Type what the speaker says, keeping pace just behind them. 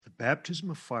baptism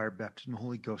of fire, baptism of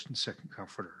Holy Ghost, and second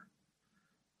comforter.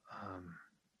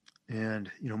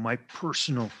 And my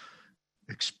personal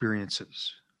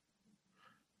experiences.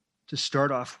 To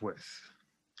start off with,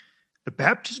 the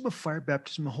baptism of fire,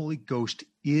 baptism of Holy Ghost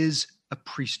is a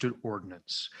priesthood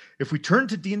ordinance. If we turn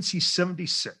to D&C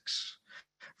 76,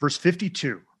 verse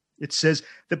 52, it says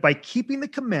that by keeping the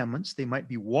commandments, they might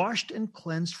be washed and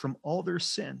cleansed from all their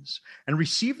sins and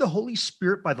receive the Holy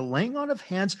Spirit by the laying on of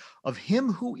hands of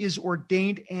him who is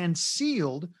ordained and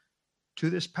sealed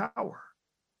to this power.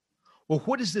 Well,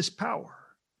 what is this power?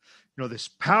 This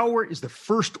power is the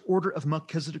first order of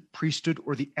Melchizedek priesthood,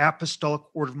 or the apostolic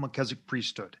order of Melchizedek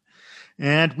priesthood.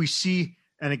 And we see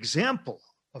an example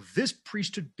of this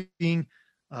priesthood being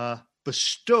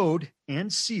bestowed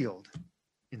and sealed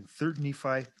in 3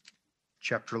 Nephi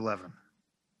chapter 11,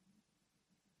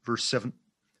 verse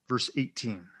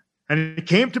 18. And it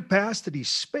came to pass that he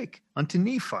spake unto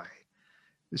Nephi.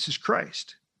 This is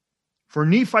Christ. For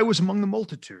Nephi was among the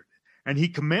multitude, and he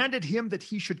commanded him that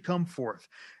he should come forth.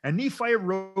 And Nephi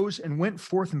arose and went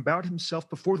forth and bowed himself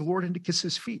before the Lord and to kiss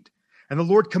his feet. And the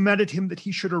Lord commanded him that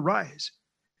he should arise.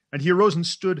 And he arose and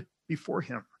stood before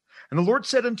him. And the Lord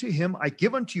said unto him, I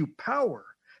give unto you power,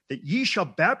 that ye shall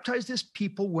baptize this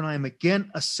people when I am again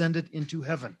ascended into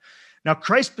heaven. Now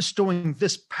Christ bestowing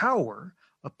this power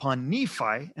upon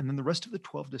Nephi and then the rest of the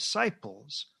 12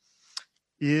 disciples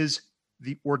is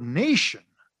the ordination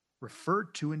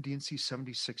referred to in D&C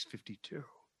 7652.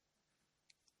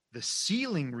 The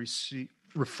sealing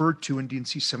referred to in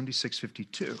D&C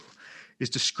 7652 is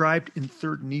described in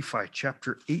 3 Nephi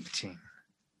chapter 18,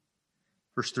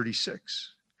 verse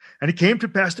 36. And it came to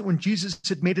pass that when Jesus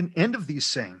had made an end of these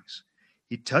sayings,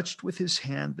 he touched with his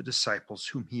hand the disciples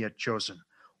whom he had chosen,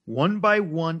 one by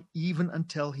one, even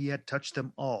until he had touched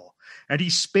them all. And he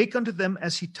spake unto them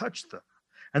as he touched them.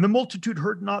 And the multitude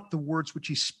heard not the words which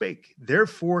he spake.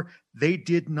 Therefore they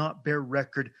did not bear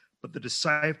record, but the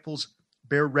disciples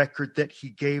bear record that he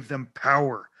gave them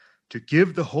power to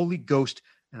give the Holy Ghost.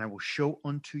 And I will show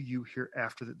unto you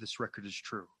hereafter that this record is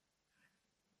true.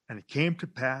 And it came to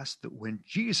pass that when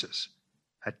Jesus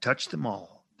had touched them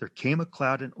all, there came a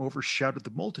cloud and overshadowed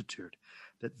the multitude,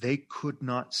 that they could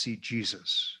not see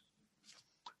Jesus.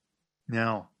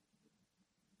 Now,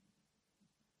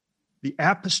 the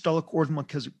apostolic order of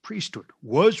Melchizedek priesthood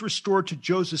was restored to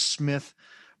Joseph Smith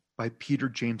by Peter,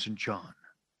 James, and John.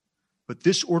 But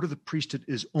this order of the priesthood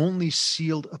is only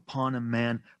sealed upon a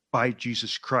man by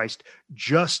Jesus Christ,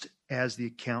 just as the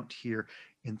account here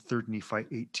in 3 Nephi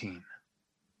 18.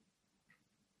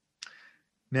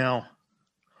 Now,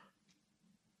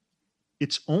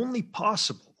 it's only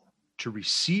possible to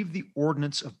receive the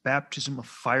ordinance of baptism of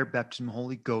fire, baptism of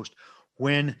Holy Ghost,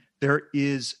 when there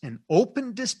is an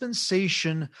open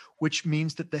dispensation, which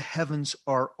means that the heavens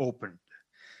are opened.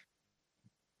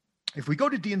 If we go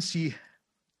to D&C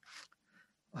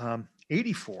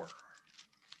 84,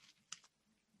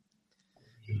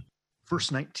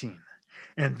 verse 19,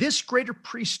 and this greater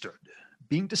priesthood,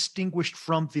 being distinguished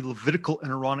from the Levitical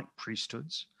and Aaronic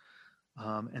priesthoods,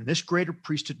 and this greater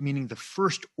priesthood meaning the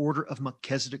first order of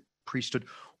Melchizedek priesthood,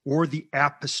 or the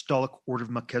apostolic order of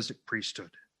Melchizedek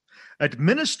priesthood,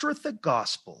 administereth the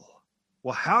gospel.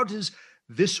 Well, how does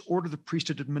this order of the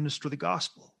priesthood administer the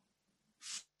gospel?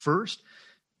 First,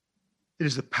 it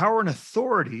is the power and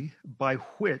authority by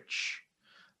which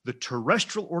the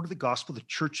terrestrial order of the gospel, the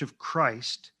Church of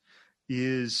Christ,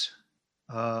 is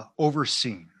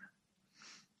overseen.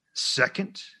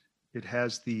 Second, it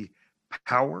has the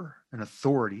power and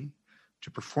authority to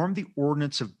perform the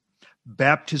ordinance of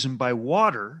baptism by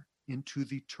water into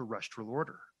the terrestrial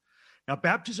order. Now,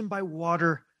 baptism by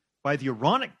water by the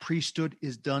Aaronic priesthood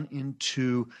is done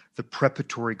into the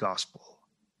preparatory gospel.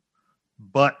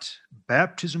 But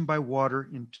baptism by water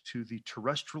into the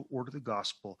terrestrial order of the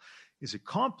gospel is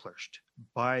accomplished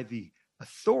by the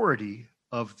authority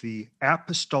of the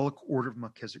apostolic order of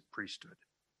Melchizedek priesthood.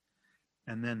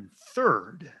 And then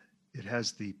third, it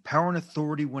has the power and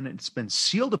authority when it's been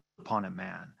sealed upon a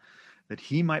man that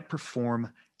he might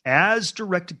perform as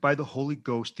directed by the Holy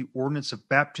Ghost, the ordinance of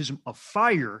baptism of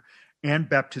fire and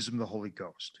baptism of the Holy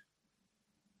Ghost.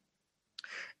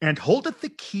 And holdeth the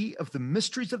key of the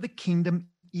mysteries of the kingdom,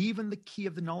 even the key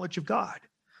of the knowledge of God.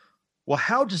 Well,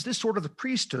 how does this order of the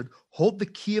priesthood hold the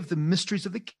key of the mysteries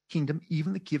of the kingdom,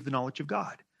 even the key of the knowledge of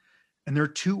God? And there are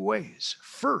two ways.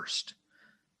 First,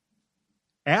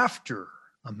 after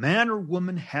a man or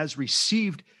woman has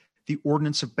received the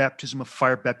ordinance of baptism of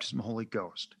fire, baptism of Holy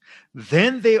Ghost,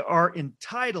 then they are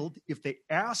entitled, if they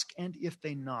ask and if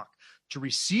they knock, to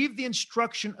receive the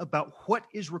instruction about what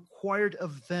is required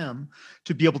of them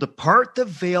to be able to part the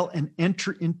veil and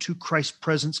enter into Christ's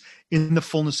presence in the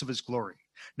fullness of his glory.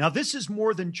 Now, this is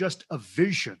more than just a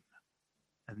vision,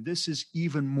 and this is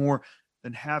even more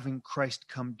than having Christ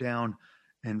come down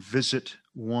and visit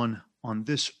one on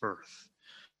this earth.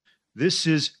 This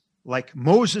is like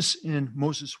Moses in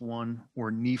Moses 1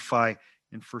 or Nephi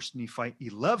in 1 Nephi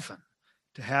 11,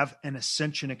 to have an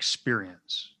ascension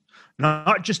experience.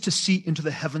 Not just to see into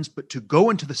the heavens, but to go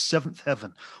into the seventh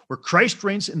heaven, where Christ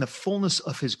reigns in the fullness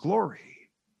of his glory.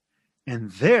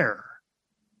 And there,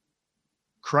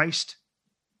 Christ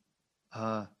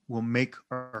will make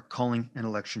our calling and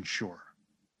election sure.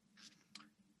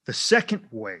 The second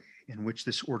way in which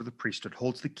this order of the priesthood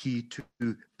holds the key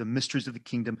to the mysteries of the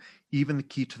kingdom, even the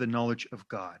key to the knowledge of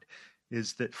God,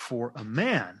 is that for a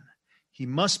man, he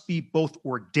must be both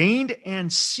ordained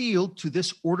and sealed to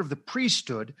this order of the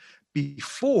priesthood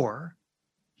before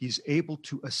he's able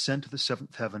to ascend to the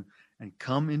seventh heaven and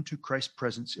come into Christ's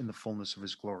presence in the fullness of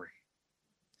his glory.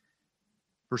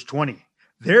 Verse 20,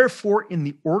 therefore in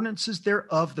the ordinances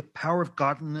thereof the power of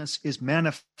godliness is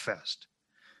manifest.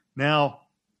 Now,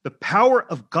 the power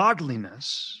of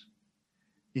godliness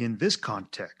in this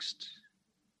context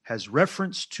has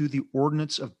reference to the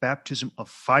ordinance of baptism of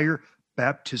fire,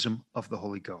 baptism of the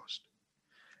Holy Ghost.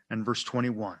 And verse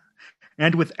 21,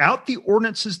 and without the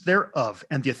ordinances thereof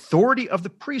and the authority of the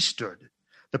priesthood,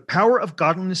 the power of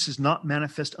godliness is not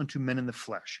manifest unto men in the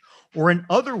flesh. Or in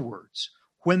other words,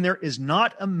 when there is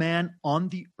not a man on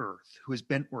the earth who has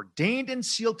been ordained and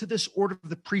sealed to this order of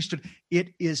the priesthood,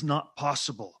 it is not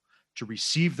possible to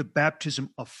receive the baptism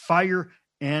of fire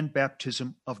and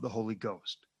baptism of the Holy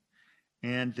Ghost.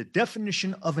 And the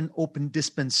definition of an open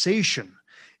dispensation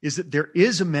is that there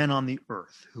is a man on the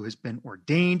earth who has been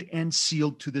ordained and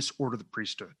sealed to this order of the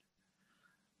priesthood.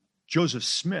 Joseph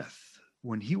Smith,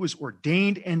 when he was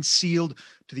ordained and sealed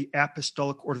to the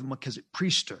apostolic order of the Melchizedek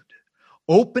priesthood,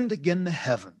 opened again the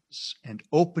heavens and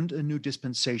opened a new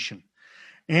dispensation.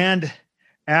 And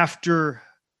after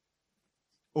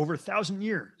over 1,000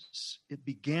 years, it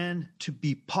began to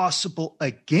be possible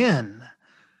again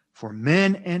for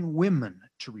men and women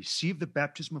to receive the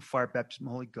baptism of fire, baptism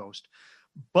of the Holy Ghost.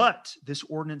 But this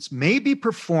ordinance may be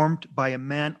performed by a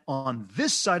man on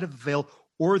this side of the veil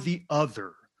or the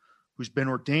other who's been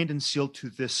ordained and sealed to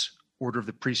this order of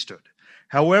the priesthood.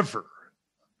 However,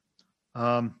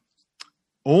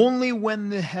 only when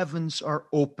the heavens are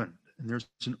opened, and there's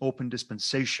an open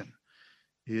dispensation,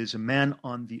 is a man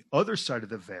on the other side of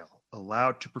the veil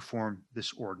allowed to perform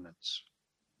this ordinance.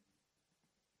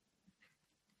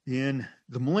 In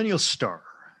the Millennial Star,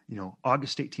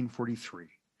 August 1843,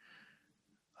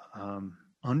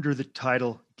 under the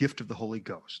title Gift of the Holy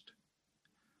Ghost,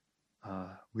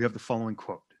 we have the following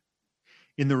quote.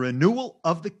 In the renewal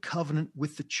of the covenant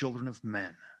with the children of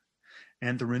men,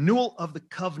 and the renewal of the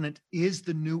covenant is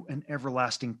the new and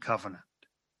everlasting covenant.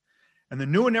 And the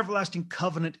new and everlasting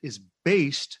covenant is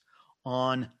based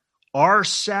on our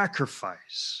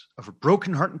sacrifice of a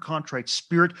broken heart and contrite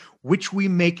spirit, which we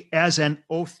make as an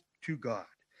oath to God.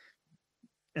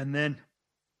 And then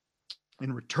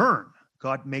in return,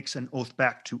 God makes an oath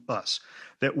back to us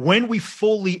that when we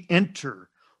fully enter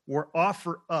or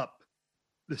offer up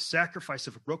the sacrifice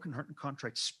of a broken heart and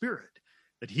contrite spirit,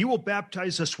 that he will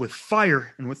baptize us with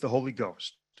fire and with the Holy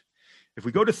Ghost. If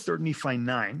we go to 3 Nephi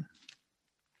 9,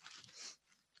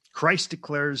 Christ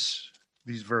declares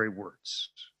these very words.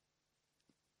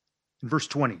 In verse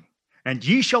 20, and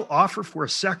ye shall offer for a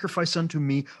sacrifice unto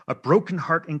me a broken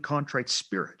heart and contrite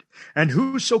spirit. And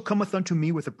whoso cometh unto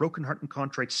me with a broken heart and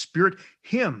contrite spirit,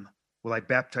 him will I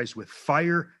baptize with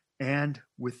fire and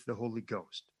with the Holy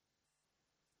Ghost.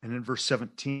 And in verse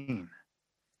 17,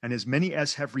 and as many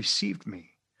as have received me,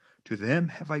 to them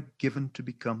have I given to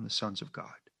become the sons of God.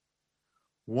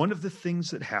 One of the things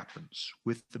that happens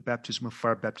with the baptism of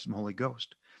fire, baptism of the Holy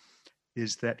Ghost,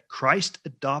 is that Christ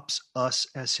adopts us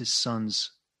as his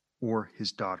sons or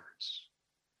his daughters.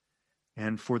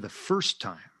 And for the first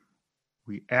time,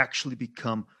 we actually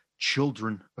become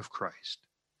children of Christ.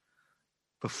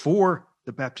 Before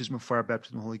the baptism of fire,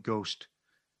 baptism of the Holy Ghost,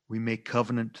 we make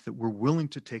covenant that we're willing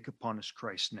to take upon us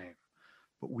Christ's name,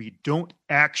 but we don't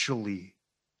actually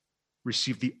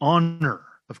receive the honor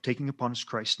of taking upon us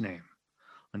Christ's name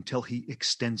until he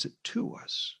extends it to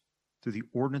us through the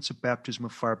ordinance of baptism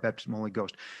of fire, baptism of the Holy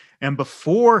Ghost. And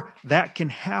before that can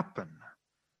happen,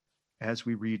 as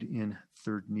we read in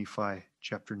 3 Nephi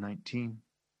chapter 19,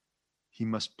 he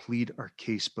must plead our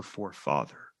case before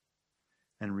Father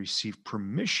and receive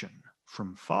permission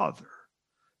from Father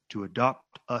to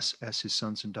adopt us as his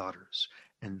sons and daughters.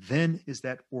 And then is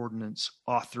that ordinance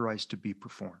authorized to be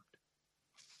performed.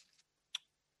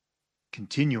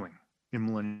 Continuing in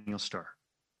Millennial Star,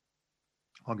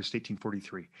 August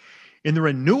 1843. In the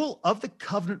renewal of the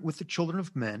covenant with the children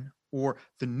of men, or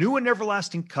the new and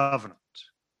everlasting covenant.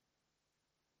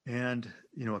 And,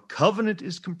 a covenant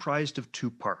is comprised of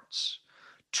two parts,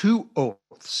 two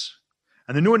oaths.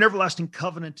 And the new and everlasting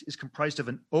covenant is comprised of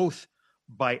an oath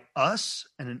by us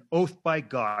and an oath by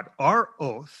God. Our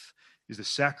oath is the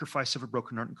sacrifice of a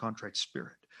broken heart and contrite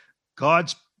spirit.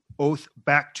 God's oath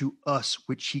back to us,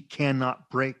 which he cannot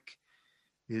break,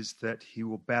 is that he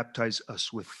will baptize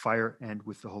us with fire and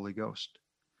with the Holy Ghost.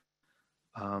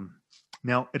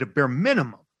 Now, at a bare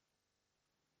minimum,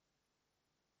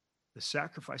 the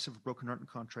sacrifice of a broken heart and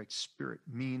contrite spirit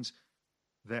means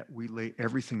that we lay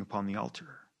everything upon the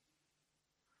altar.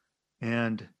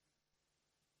 And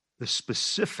the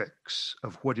specifics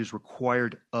of what is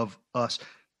required of us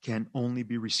can only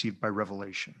be received by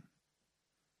revelation.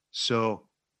 So,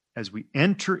 as we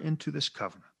enter into this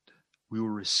covenant, we will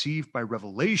receive by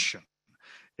revelation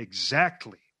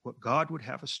exactly what God would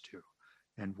have us do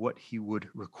and what he would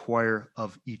require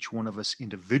of each one of us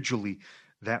individually,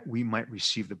 that we might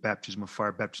receive the baptism of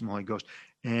fire, baptism of the Holy Ghost.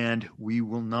 And we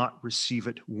will not receive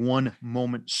it one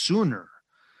moment sooner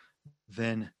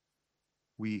than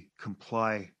we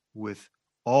comply with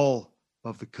all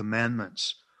of the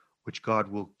commandments which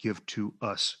God will give to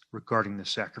us regarding the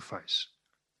sacrifice.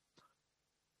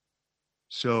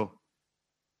 So,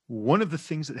 one of the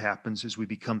things that happens is we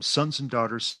become sons and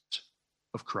daughters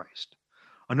of Christ.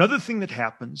 Another thing that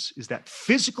happens is that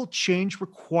physical change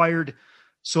required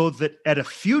so that at a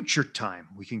future time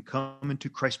we can come into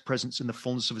Christ's presence in the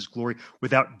fullness of his glory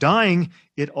without dying.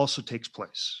 It also takes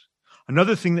place.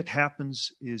 Another thing that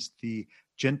happens is the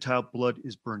Gentile blood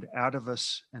is burned out of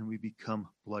us and we become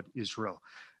blood Israel,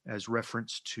 as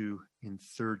referenced to in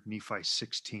 3 Nephi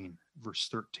 16, verse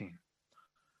 13.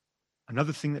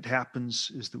 Another thing that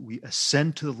happens is that we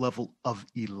ascend to the level of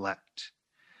elect.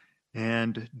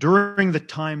 And during the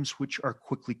times which are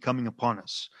quickly coming upon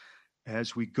us,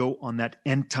 as we go on that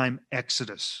end time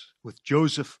exodus with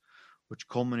Joseph, which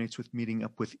culminates with meeting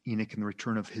up with Enoch and the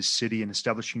return of his city and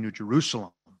establishing New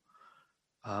Jerusalem,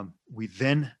 we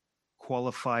then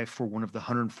qualify for one of the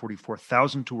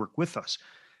 144,000 to work with us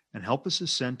and help us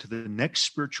ascend to the next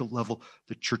spiritual level,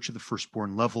 the Church of the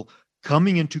Firstborn level,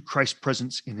 coming into Christ's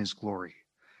presence in his glory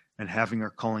and having our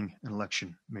calling and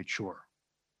election made sure.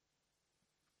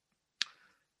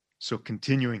 So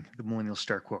continuing the Millennial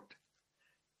Star quote,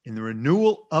 in the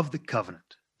renewal of the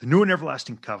covenant, the new and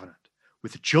everlasting covenant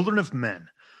with the children of men,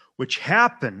 which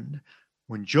happened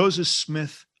when Joseph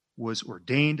Smith was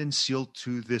ordained and sealed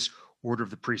to this order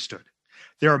of the priesthood.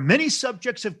 There are many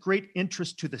subjects of great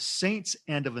interest to the saints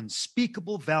and of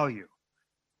unspeakable value,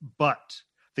 but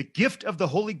the gift of the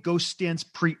Holy Ghost stands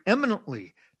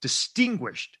preeminently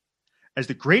distinguished as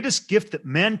the greatest gift that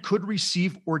man could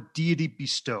receive or deity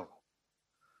bestow.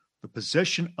 The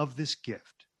possession of this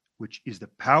gift, which is the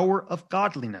power of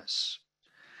godliness,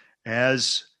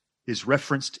 as is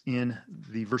referenced in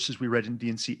the verses we read in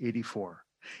D&C 84,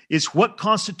 is what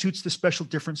constitutes the special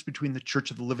difference between the Church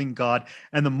of the living God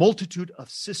and the multitude of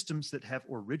systems that have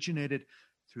originated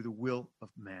through the will of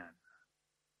man.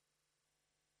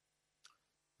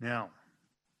 Now,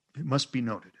 it must be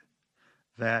noted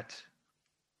that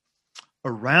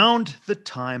around the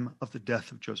time of the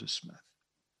death of Joseph Smith,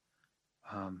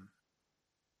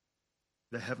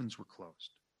 the heavens were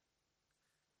closed.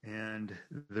 And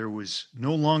there was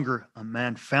no longer a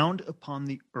man found upon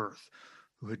the earth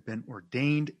who had been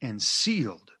ordained and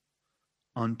sealed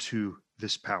unto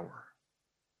this power.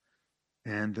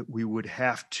 And that we would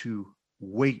have to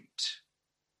wait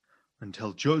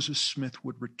until Joseph Smith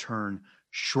would return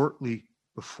shortly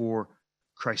before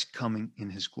Christ coming in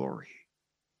his glory,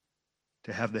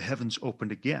 to have the heavens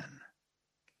opened again,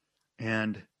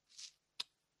 and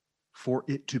for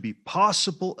it to be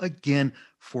possible again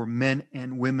for men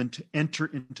and women to enter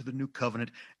into the new covenant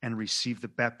and receive the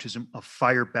baptism of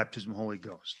fire, baptism of the Holy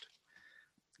Ghost.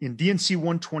 In D&C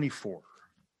 124,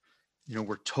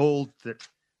 we're told that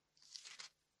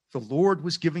the Lord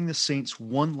was giving the saints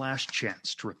one last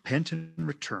chance to repent and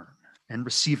return and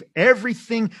receive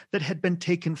everything that had been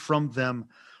taken from them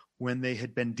when they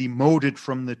had been demoted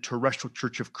from the terrestrial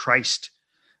Church of Christ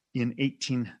in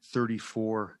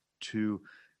 1834 to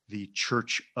the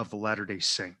Church of the Latter-day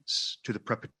Saints, to the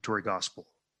preparatory gospel.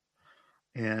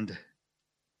 And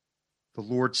the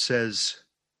Lord says,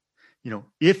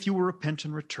 if you will repent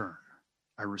and return,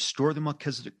 I restore the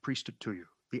Melchizedek priesthood to you,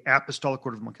 the apostolic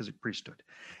order of the Melchizedek priesthood,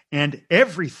 and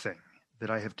everything that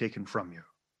I have taken from you.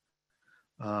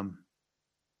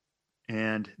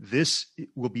 And this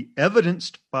will be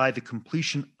evidenced by the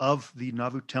completion of the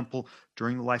Nauvoo Temple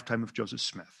during the lifetime of Joseph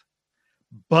Smith.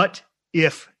 But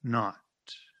if not,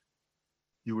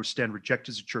 you will stand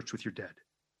rejected as a church with your dead.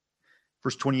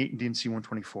 Verse 28 in D&C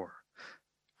 124.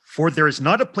 For there is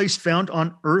not a place found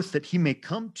on earth that he may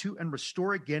come to and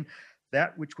restore again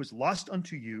that which was lost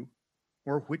unto you,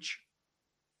 or which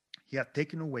he hath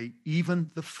taken away,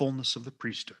 even the fullness of the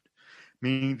priesthood,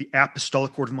 meaning the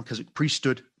apostolic order of Melchizedek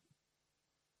priesthood,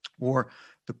 or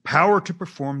the power to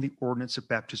perform the ordinance of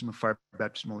baptism of fire,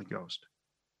 baptism of the Holy Ghost.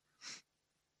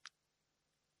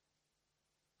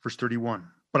 Verse 31.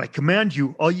 But I command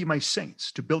you, all ye my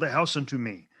saints, to build a house unto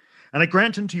me, and I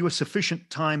grant unto you a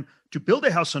sufficient time to build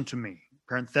a house unto me,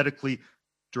 parenthetically,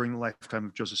 during the lifetime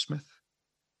of Joseph Smith.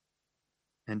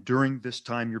 And during this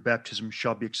time your baptism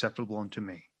shall be acceptable unto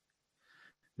me.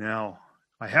 Now,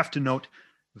 I have to note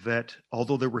that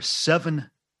although there were 7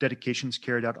 dedications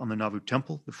carried out on the Nauvoo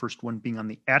Temple, the first one being on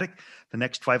the attic, the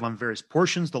next 5 on various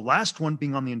portions, the last one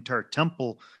being on the entire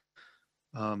temple,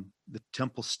 the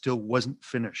temple still wasn't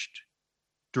finished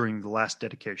during the last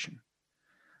dedication.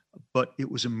 But it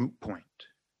was a moot point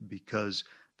because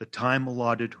the time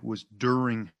allotted was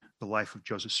during the life of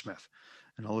Joseph Smith,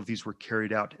 and all of these were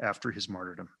carried out after his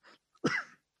martyrdom.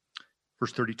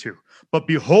 Verse 32, but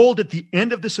behold, at the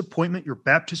end of this appointment, your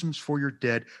baptisms for your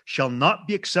dead shall not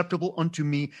be acceptable unto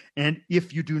me. And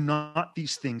if you do not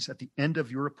these things at the end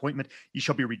of your appointment, ye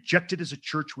shall be rejected as a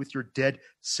church with your dead,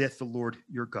 saith the Lord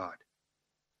your God.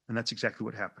 And that's exactly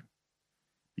what happened.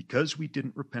 Because we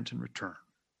didn't repent and return,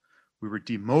 we were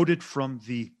demoted from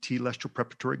the telestial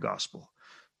preparatory gospel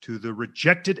to the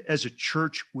rejected as a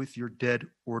church with your dead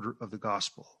order of the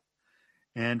gospel.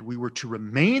 And we were to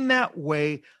remain that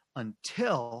way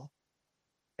until,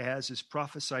 as is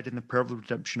prophesied in the parable of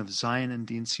redemption of Zion in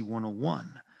D&C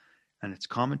 101 and its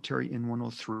commentary in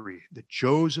 103, that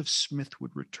Joseph Smith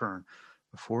would return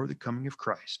before the coming of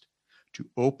Christ to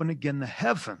open again the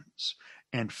heavens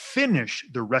and finish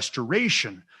the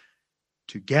restoration,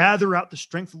 to gather out the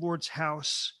strength of the Lord's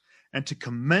house, and to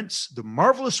commence the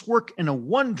marvelous work and a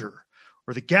wonder,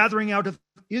 or the gathering out of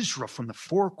Israel from the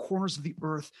 4 corners of the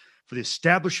earth for the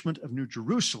establishment of New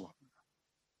Jerusalem,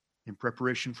 in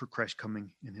preparation for Christ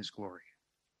coming in his glory.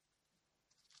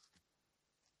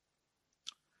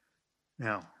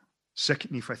 Now, 2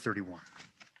 Nephi 31.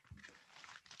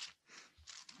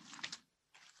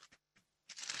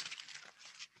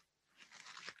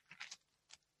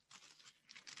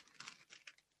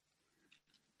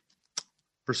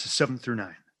 Verses 7 through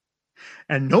 9.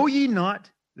 And know ye not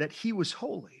that he was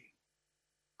holy,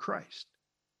 Christ?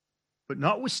 But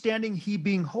notwithstanding he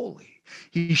being holy,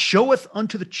 he showeth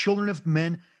unto the children of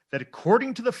men that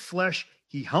according to the flesh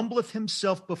he humbleth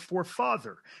himself before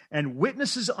Father, and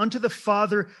witnesses unto the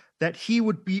Father that he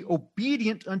would be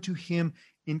obedient unto him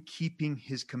in keeping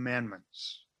his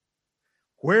commandments.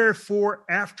 Wherefore,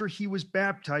 after he was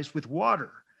baptized with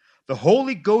water, the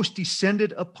Holy Ghost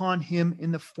descended upon him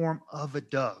in the form of a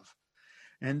dove.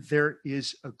 And there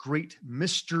is a great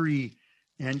mystery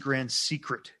and grand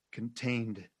secret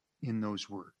contained in those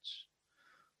words.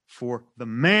 For the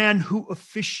man who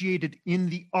officiated in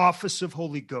the office of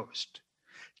Holy Ghost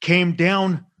came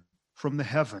down from the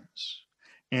heavens,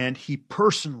 and he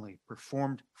personally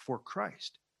performed for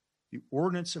Christ the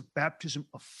ordinance of baptism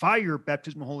of fire,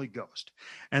 baptism of Holy Ghost.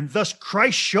 And thus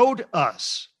Christ showed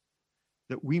us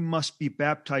that we must be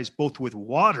baptized both with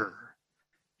water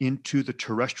into the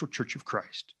terrestrial church of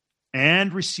Christ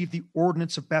and receive the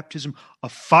ordinance of baptism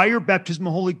of fire, baptism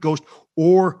of Holy Ghost,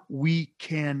 or we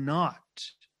cannot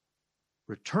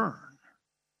return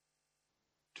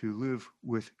to live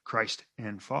with Christ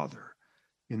and Father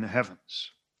in the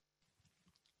heavens.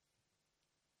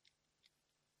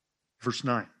 Verse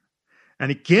 9.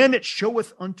 And again it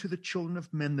showeth unto the children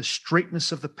of men the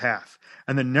straightness of the path,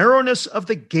 and the narrowness of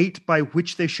the gate by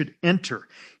which they should enter,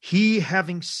 he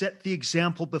having set the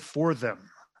example before them.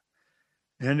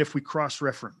 And if we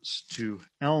cross-reference to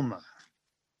Alma,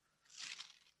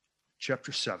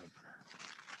 chapter 7,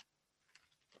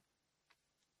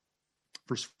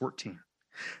 verse 14.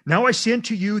 Now I say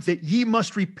unto you that ye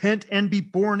must repent and be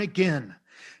born again.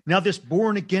 Now this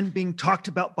born again being talked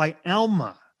about by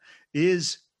Alma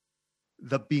is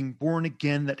the being born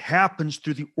again that happens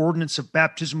through the ordinance of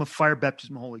baptism of fire,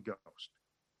 baptism of Holy Ghost.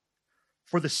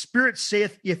 For the Spirit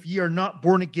saith, if ye are not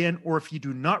born again, or if ye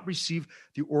do not receive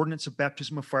the ordinance of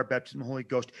baptism of fire, baptism of Holy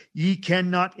Ghost, ye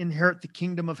cannot inherit the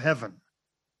kingdom of heaven.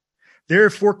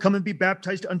 Therefore come and be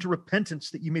baptized unto repentance,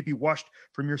 that ye may be washed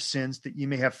from your sins, that ye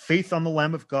may have faith on the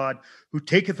Lamb of God, who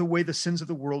taketh away the sins of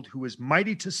the world, who is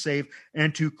mighty to save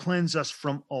and to cleanse us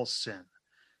from all sin.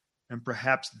 And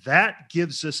perhaps that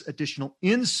gives us additional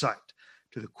insight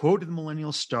to the quote of the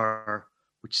Millennial Star,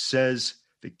 which says,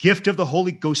 the gift of the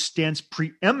Holy Ghost stands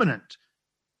preeminent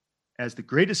as the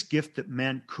greatest gift that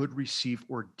man could receive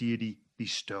or deity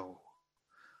bestow.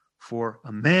 For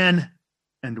a man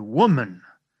and a woman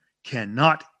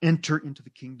cannot enter into the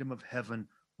kingdom of heaven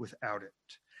without it.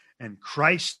 And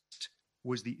Christ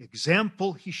was the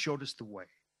example. He showed us the way.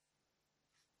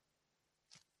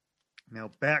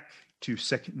 Now back to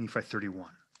 2 Nephi 31,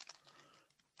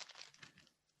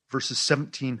 verses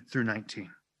 17 through 19.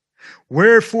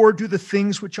 Wherefore do the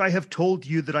things which I have told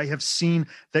you that I have seen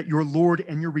that your Lord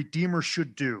and your Redeemer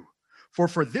should do.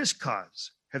 For this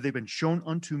cause have they been shown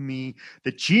unto me,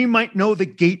 that ye might know the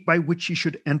gate by which ye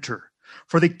should enter.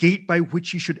 For the gate by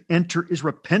which ye should enter is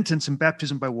repentance and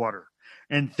baptism by water.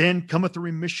 And then cometh the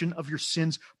remission of your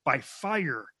sins by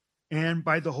fire and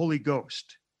by the Holy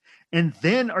Ghost. And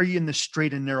then are ye in the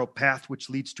straight and narrow path which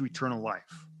leads to eternal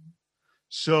life.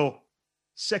 So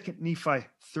 2 Nephi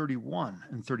 31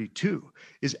 and 32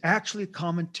 is actually a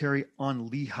commentary on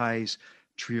Lehi's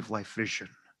Tree of Life vision.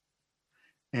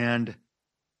 And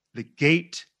the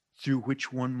gate through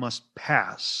which one must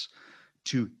pass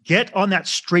to get on that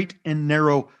straight and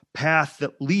narrow path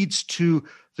that leads to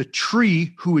the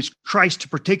tree, who is Christ, to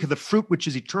partake of the fruit which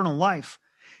is eternal life,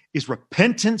 is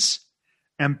repentance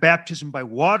and baptism by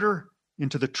water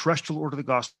into the terrestrial order of the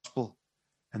gospel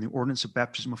and the ordinance of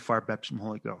baptism of fire, baptism of the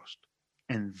Holy Ghost.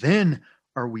 And then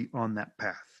are we on that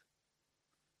path.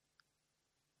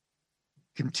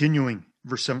 Continuing,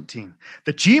 verse 17,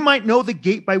 that ye might know the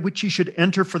gate by which ye should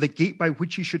enter, for the gate by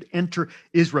which ye should enter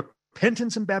is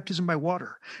repentance and baptism by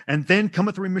water. And then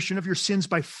cometh the remission of your sins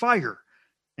by fire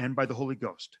and by the Holy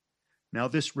Ghost. Now,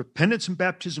 this repentance and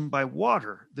baptism by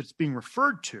water that's being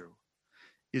referred to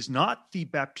is not the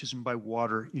baptism by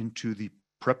water into the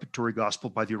preparatory gospel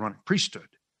by the Aaronic priesthood,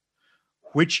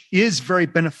 which is very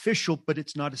beneficial, but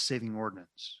it's not a saving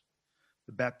ordinance.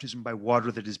 The baptism by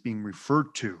water that is being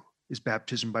referred to is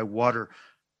baptism by water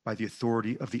by the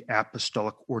authority of the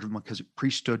apostolic order of Melchizedek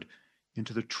priesthood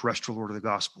into the terrestrial order of the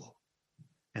gospel.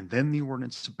 And then the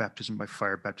ordinance of baptism by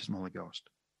fire, baptism of the Holy Ghost.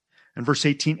 And verse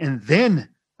 18, and then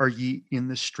are ye in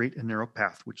the straight and narrow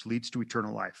path which leads to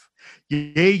eternal life.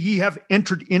 Yea, ye have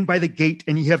entered in by the gate,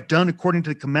 and ye have done according to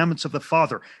the commandments of the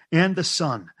Father and the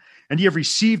Son, and ye have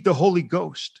received the Holy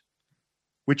Ghost,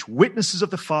 which witnesses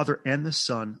of the Father and the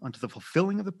Son unto the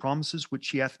fulfilling of the promises which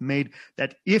he hath made,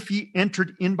 that if ye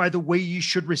entered in by the way ye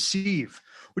should receive,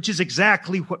 which is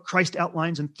exactly what Christ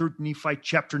outlines in 3 Nephi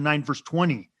chapter 9, verse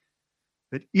 20,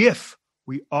 that if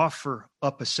we offer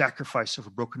up a sacrifice of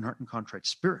a broken heart and contrite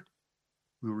spirit,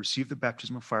 we will receive the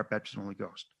baptism of fire, baptism of the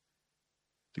Holy Ghost,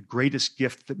 the greatest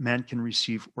gift that man can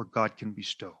receive or God can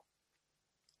bestow.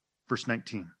 Verse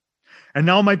 19, and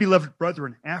now, my beloved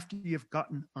brethren, after ye have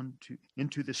gotten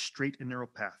into this straight and narrow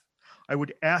path, I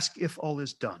would ask if all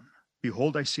is done.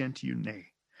 Behold, I say unto you, nay.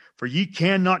 For ye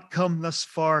cannot come thus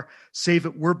far, save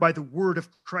it were by the word of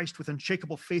Christ, with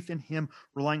unshakable faith in him,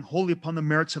 relying wholly upon the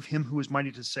merits of him who is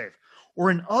mighty to save. Or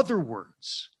in other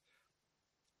words,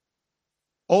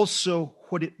 also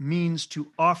what it means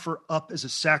to offer up as a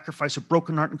sacrifice a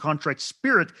broken heart and contrite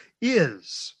spirit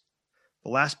is the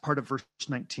last part of verse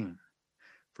 19.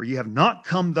 For ye have not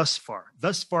come thus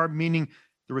far meaning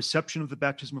the reception of the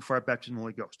baptism of fire, baptism of the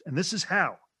Holy Ghost. And this is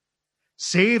how,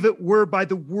 save it were by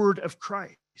the word of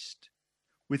Christ,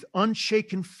 with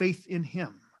unshaken faith in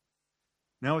him.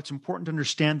 Now, it's important to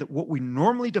understand that what we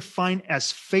normally define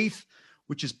as faith,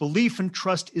 which is belief and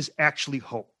trust, is actually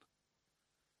hope.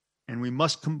 And we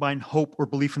must combine hope or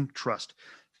belief and trust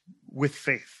with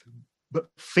faith. But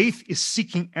faith is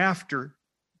seeking after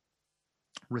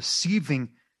receiving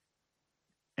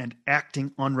and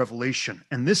acting on revelation.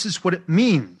 And this is what it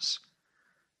means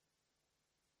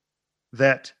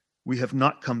that we have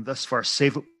not come thus far,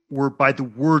 save it were by the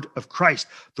word of Christ.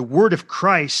 The word of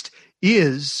Christ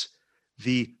is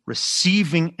the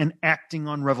receiving and acting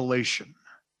on revelation,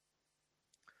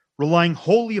 relying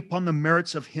wholly upon the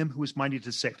merits of him who is mighty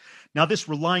to save. Now, this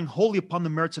relying wholly upon the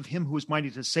merits of him who is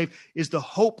mighty to save is the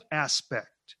hope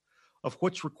aspect of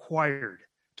what's required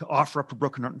to offer up a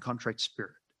broken heart and contrite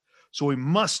spirit. So we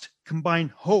must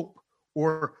combine hope,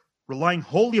 or relying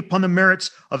wholly upon the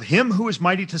merits of him who is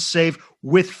mighty to save,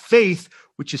 with faith,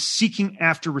 which is seeking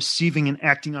after receiving and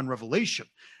acting on revelation.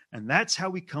 And that's how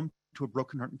we come to a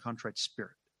broken heart and contrite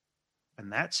spirit.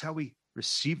 And that's how we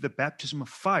receive the baptism of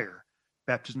fire,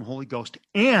 baptism of the Holy Ghost,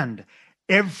 and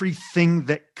everything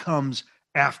that comes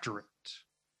after it.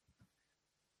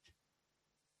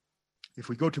 If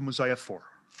we go to Mosiah 4.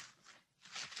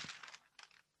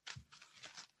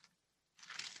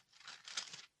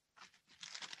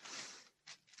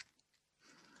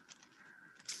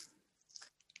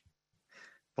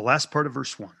 The last part of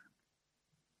verse 1.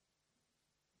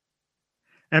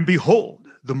 And behold,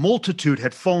 the multitude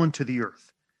had fallen to the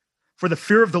earth, for the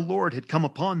fear of the Lord had come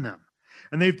upon them,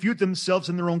 and they viewed themselves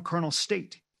in their own carnal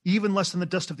state, even less than the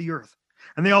dust of the earth.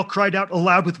 And they all cried out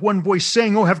aloud with one voice,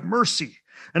 saying, Oh, have mercy,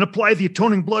 and apply the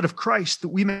atoning blood of Christ, that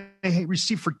we may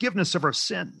receive forgiveness of our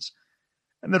sins,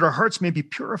 and that our hearts may be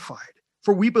purified.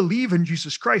 For we believe in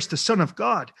Jesus Christ, the Son of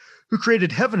God, who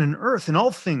created heaven and earth and all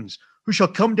things, who shall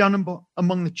come down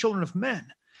among the children of men.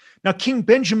 Now, King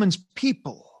Benjamin's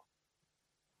people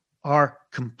are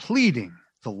completing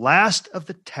the last of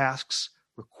the tasks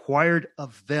required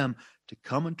of them to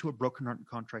come into a broken heart and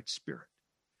contrite spirit.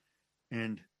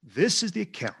 And this is the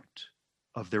account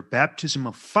of their baptism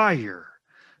of fire,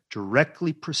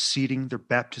 directly preceding their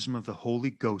baptism of the Holy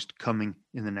Ghost coming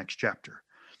in the next chapter.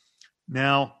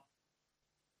 Now,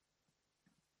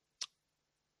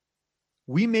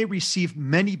 we may receive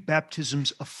many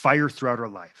baptisms of fire throughout our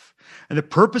life. And the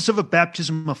purpose of a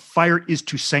baptism of fire is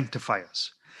to sanctify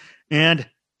us. And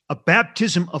a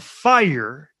baptism of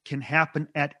fire can happen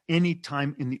at any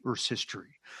time in the earth's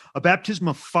history. A baptism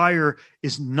of fire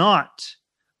is not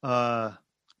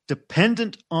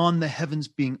dependent on the heavens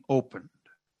being opened.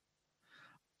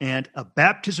 And a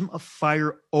baptism of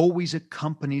fire always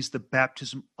accompanies the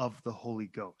baptism of the Holy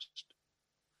Ghost.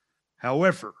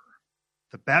 However,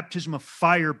 the baptism of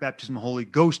fire, baptism of the Holy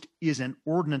Ghost, is an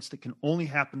ordinance that can only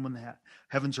happen when the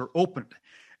heavens are opened.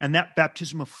 And that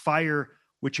baptism of fire,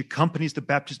 which accompanies the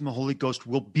baptism of the Holy Ghost,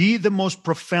 will be the most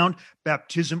profound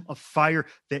baptism of fire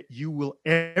that you will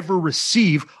ever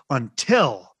receive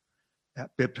until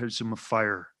that baptism of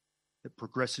fire that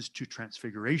progresses to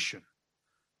transfiguration,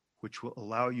 which will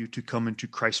allow you to come into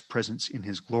Christ's presence in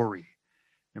his glory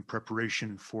in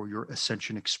preparation for your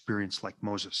ascension experience like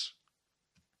Moses.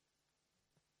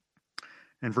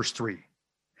 And verse 3.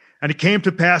 And it came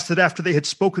to pass that after they had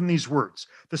spoken these words,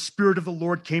 the Spirit of the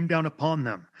Lord came down upon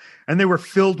them, and they were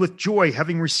filled with joy,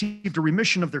 having received a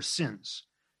remission of their sins.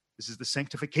 This is the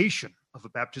sanctification of a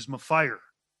baptism of fire.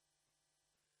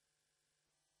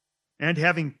 And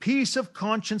having peace of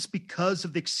conscience because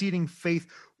of the exceeding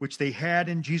faith which they had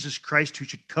in Jesus Christ, who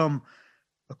should come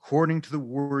according to the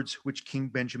words which King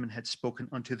Benjamin had spoken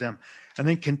unto them. And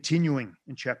then continuing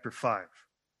in chapter 5.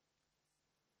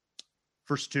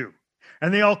 Verse 2.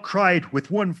 And they all cried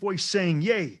with one voice, saying,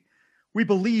 Yea, we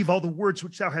believe all the words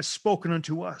which thou hast spoken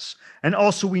unto us, and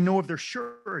also we know of their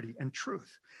surety and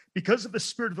truth, because of the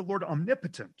Spirit of the Lord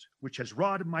omnipotent, which has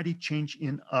wrought a mighty change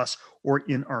in us or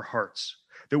in our hearts,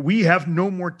 that we have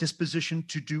no more disposition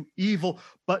to do evil,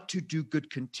 but to do good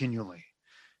continually.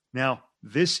 Now,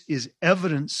 this is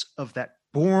evidence of that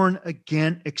born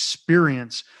again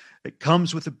experience that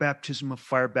comes with the baptism of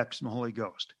fire, baptism of the Holy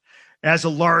Ghost. As a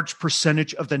large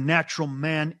percentage of the natural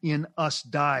man in us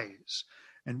dies,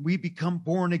 and we become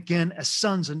born again as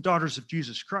sons and daughters of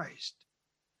Jesus Christ,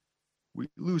 we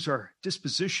lose our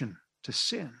disposition to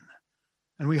sin,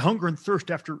 and we hunger and thirst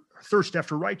after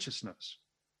righteousness.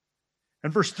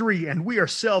 And verse 3, and we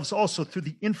ourselves also, through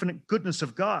the infinite goodness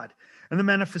of God and the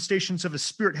manifestations of his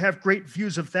Spirit, have great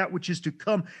views of that which is to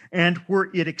come, and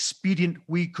were it expedient,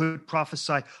 we could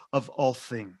prophesy of all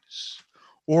things.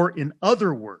 Or in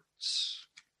other words,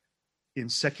 in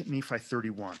 2 Nephi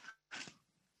 31,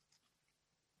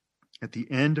 at the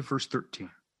end of verse 13.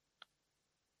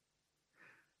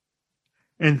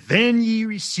 And then ye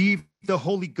receive the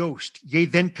Holy Ghost. Yea,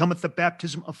 then cometh the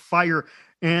baptism of fire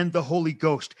and the Holy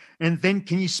Ghost. And then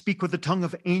can ye speak with the tongue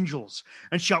of angels,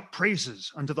 and shout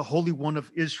praises unto the Holy One of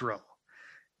Israel.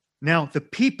 Now, the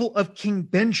people of King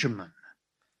Benjamin,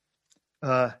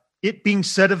 it being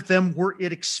said of them, were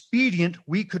it expedient,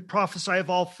 we could prophesy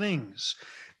of all things.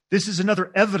 This is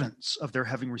another evidence of their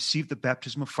having received the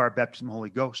baptism of fire, baptism of the Holy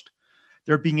Ghost.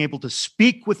 They're being able to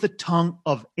speak with the tongue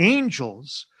of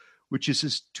angels, which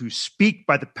is to speak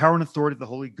by the power and authority of the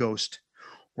Holy Ghost.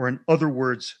 Or in other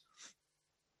words,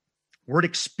 were it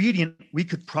expedient, we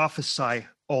could prophesy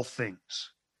all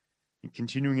things. And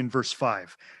continuing in verse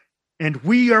 5, and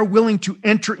we are willing to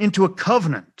enter into a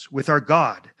covenant with our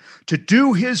God, to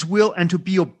do his will and to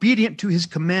be obedient to his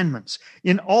commandments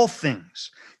in all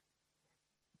things,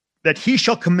 that he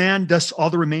shall command us all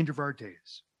the remainder of our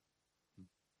days.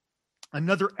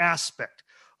 Another aspect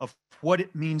of what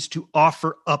it means to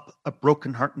offer up a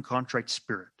broken heart and contrite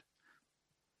spirit.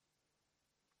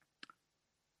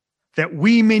 That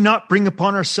we may not bring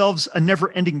upon ourselves a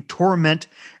never-ending torment,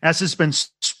 as has been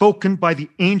spoken by the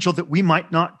angel, that we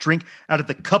might not drink out of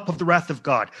the cup of the wrath of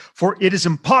God. For it is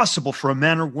impossible for a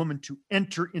man or woman to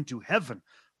enter into heaven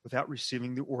without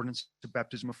receiving the ordinance of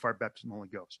baptism of fire, baptism of the Holy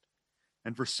Ghost.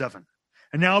 And verse 7,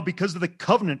 And now, because of the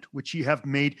covenant which ye have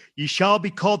made, ye shall be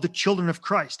called the children of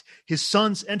Christ, his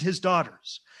sons and his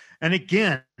daughters. And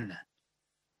again,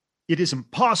 it is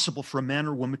impossible for a man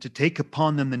or woman to take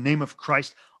upon them the name of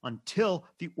Christ until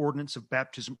the ordinance of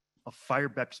baptism, of fire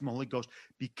baptism, of the Holy Ghost,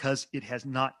 because it has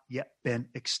not yet been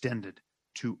extended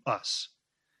to us.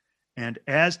 And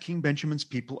as King Benjamin's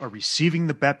people are receiving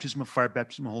the baptism of fire,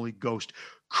 baptism of the Holy Ghost,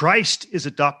 Christ is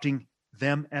adopting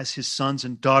them as his sons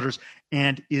and daughters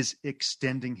and is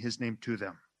extending his name to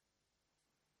them.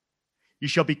 You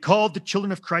shall be called the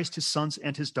children of Christ, his sons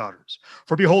and his daughters.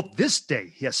 For behold, this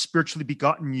day he has spiritually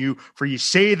begotten you. For ye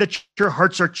say that your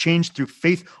hearts are changed through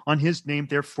faith on his name.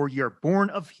 Therefore ye are born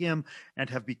of him and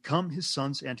have become his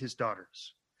sons and his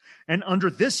daughters. And under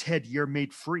this head ye are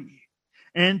made free.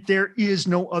 And there is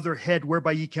no other head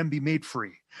whereby ye can be made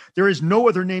free. There is no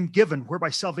other name given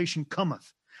whereby salvation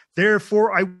cometh.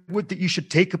 Therefore I would that ye should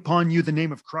take upon you the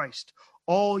name of Christ,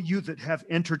 all you that have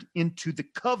entered into the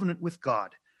covenant with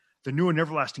God, the new and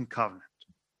everlasting covenant,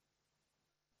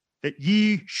 that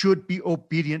ye should be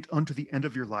obedient unto the end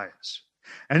of your lives.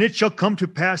 And it shall come to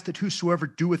pass that whosoever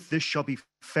doeth this shall be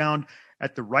found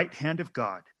at the right hand of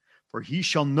God. For he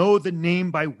shall know the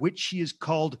name by which he is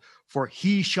called, for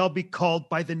he shall be called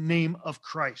by the name of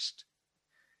Christ.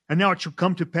 And now it shall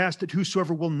come to pass that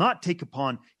whosoever will not take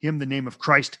upon him the name of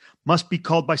Christ must be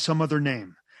called by some other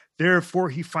name. Therefore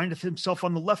he findeth himself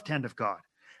on the left hand of God.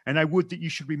 And I would that you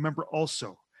should remember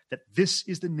also that this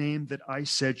is the name that I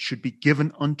said should be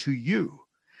given unto you,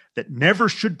 that never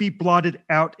should be blotted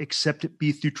out except it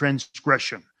be through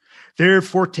transgression.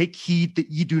 Therefore take heed that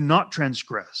ye do not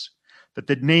transgress, that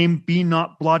the name be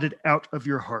not blotted out of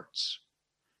your hearts.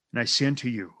 And I say unto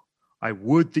you, I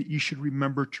would that ye should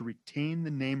remember to retain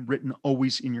the name written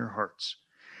always in your hearts,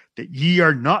 that ye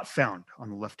are not found on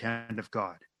the left hand of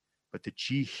God, but that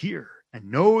ye hear and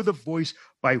know the voice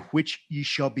by which ye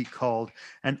shall be called,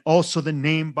 and also the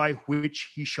name by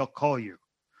which he shall call you.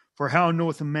 For how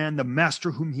knoweth a man the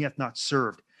master whom he hath not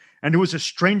served, and who is a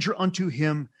stranger unto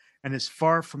him, and is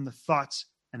far from the thoughts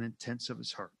and intents of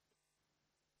his heart?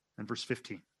 And verse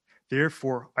 15,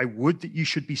 therefore I would that ye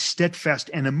should be steadfast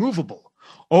and immovable,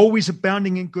 always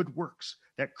abounding in good works,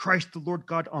 that Christ the Lord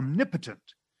God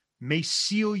omnipotent may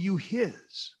seal you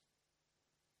his,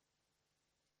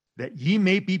 that ye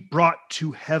may be brought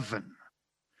to heaven.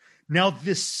 Now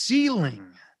this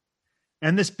sealing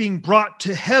and this being brought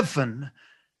to heaven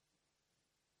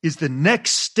is the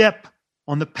next step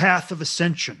on the path of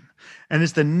ascension, and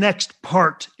is the next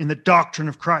part in the doctrine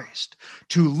of Christ,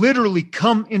 to literally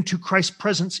come into Christ's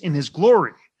presence in his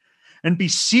glory and be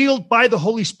sealed by the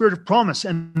Holy Spirit of promise.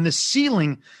 And the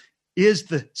sealing is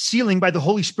the sealing by the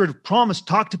Holy Spirit of promise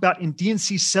talked about in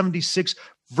D&C 76,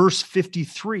 verse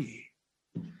 53.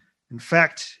 In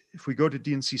fact, if we go to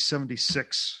D&C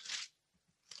 76,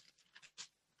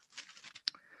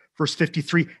 verse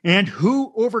 53, and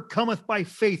who overcometh by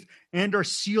faith and are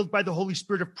sealed by the Holy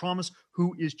Spirit of promise,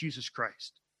 who is Jesus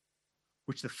Christ,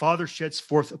 which the Father sheds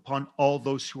forth upon all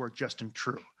those who are just and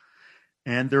true.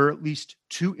 And there are at least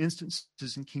two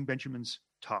instances in King Benjamin's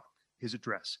talk, his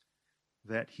address,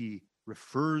 that he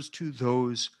refers to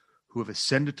those who have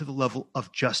ascended to the level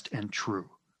of just and true.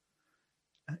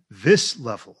 This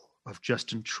level of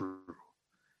just and true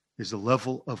is the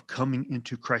level of coming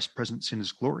into Christ's presence in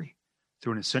his glory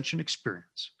through an ascension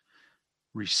experience,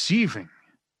 receiving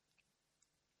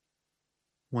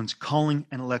one's calling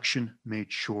and election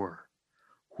made sure,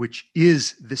 which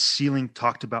is the sealing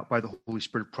talked about by the Holy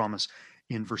Spirit of promise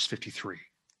in verse 53.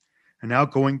 And now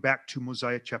going back to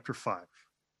Mosiah chapter 5.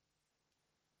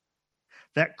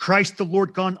 That Christ the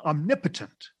Lord God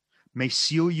omnipotent may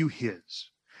seal you his,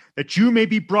 that you may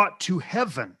be brought to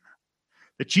heaven,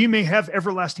 that ye may have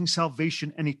everlasting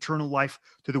salvation and eternal life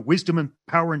through the wisdom and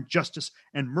power and justice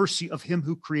and mercy of him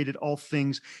who created all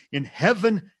things in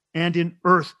heaven and in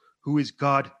earth, who is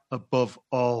God above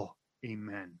all.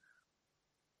 Amen.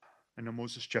 And now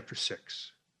Moses chapter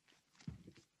 6,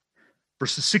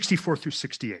 verses 64 through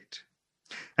 68.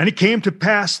 And it came to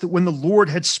pass that when the Lord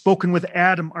had spoken with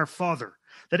Adam our father,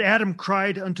 that Adam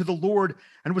cried unto the Lord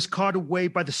and was caught away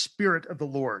by the Spirit of the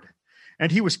Lord.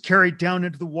 And he was carried down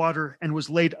into the water and was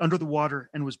laid under the water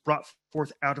and was brought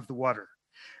forth out of the water.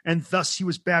 And thus he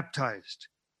was baptized.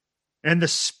 And the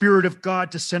Spirit of God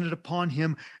descended upon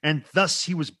him, and thus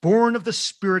he was born of the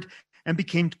Spirit and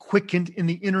became quickened in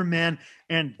the inner man.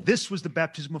 And this was the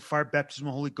baptism of fire, baptism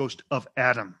of the Holy Ghost of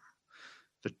Adam.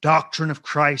 The doctrine of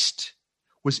Christ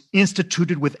was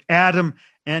instituted with Adam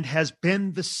and has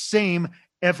been the same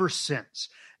ever since.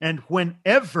 And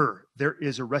whenever there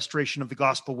is a restoration of the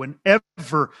gospel,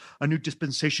 whenever a new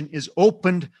dispensation is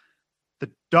opened,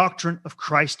 The doctrine of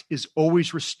Christ is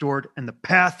always restored, and the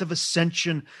path of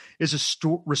ascension is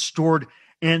restored,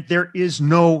 and there is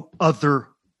no other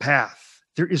path.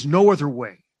 There is no other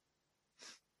way.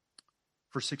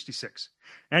 Verse 66.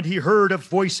 And he heard a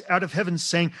voice out of heaven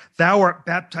saying, "Thou art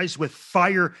baptized with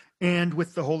fire and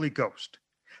with the Holy Ghost.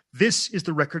 This is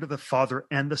the record of the Father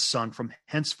and the Son from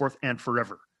henceforth and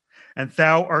forever. And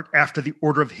thou art after the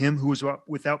order of him who is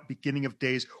without beginning of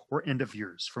days or end of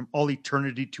years, from all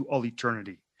eternity to all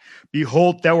eternity.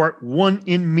 Behold, thou art one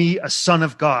in me, a son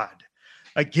of God."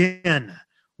 Again,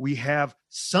 we have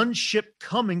sonship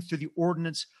coming through the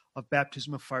ordinance of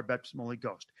baptism of fire, baptism of the Holy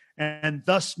Ghost. And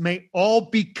thus may all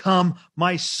become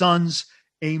my sons.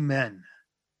 Amen.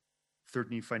 3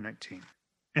 Nephi 19.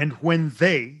 And when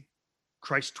they,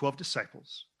 Christ's 12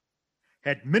 disciples,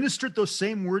 had ministered those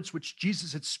same words which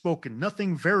Jesus had spoken,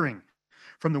 nothing varying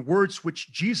from the words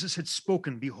which Jesus had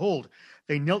spoken, behold,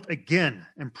 they knelt again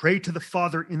and prayed to the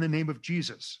Father in the name of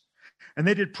Jesus. And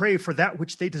they did pray for that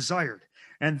which they desired.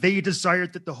 And they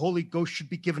desired that the Holy Ghost should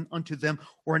be given unto them,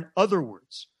 or in other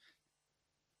words,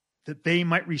 that they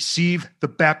might receive the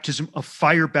baptism of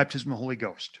fire, baptism of the Holy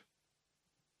Ghost.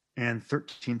 And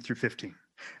 13 through 15.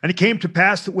 And it came to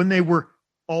pass that when they were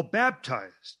all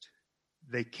baptized,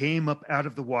 they came up out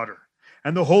of the water,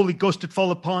 and the Holy Ghost did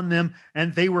fall upon them,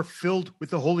 and they were filled with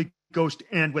the Holy Ghost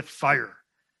and with fire.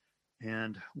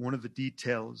 And one of the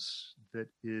details that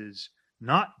is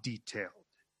not detailed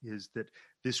is that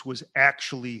this was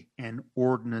actually an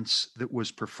ordinance that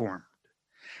was performed,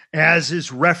 as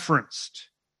is referenced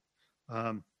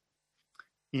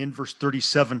in verse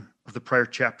 37 of the prior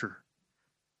chapter.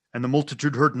 And the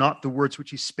multitude heard not the words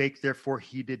which he spake, therefore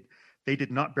they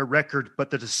did not bear record, but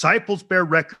the disciples bear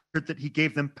record that he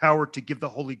gave them power to give the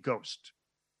Holy Ghost.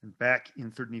 And back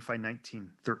in 3 Nephi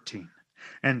 19:13.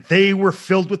 And they were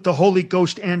filled with the Holy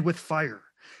Ghost and with fire.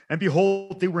 And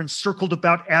behold, they were encircled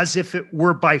about as if it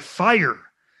were by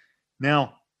fire.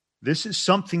 Now, this is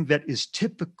something that is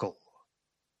typical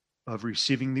of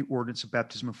receiving the ordinance of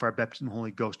baptism of fire, baptism of the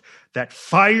Holy Ghost, that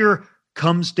fire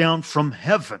comes down from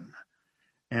heaven,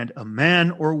 and a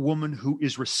man or woman who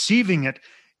is receiving it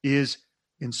is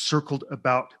encircled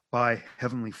about by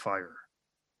heavenly fire.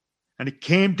 And it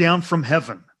came down from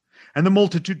heaven, and the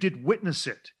multitude did witness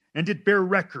it, and did bear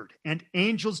record, and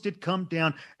angels did come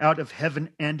down out of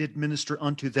heaven and did minister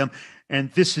unto them.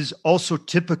 And this is also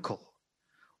typical.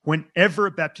 Whenever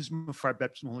a baptism of fire,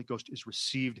 baptism of the Holy Ghost is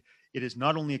received, it is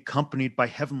not only accompanied by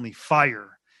heavenly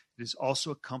fire, it is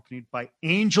also accompanied by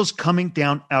angels coming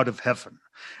down out of heaven.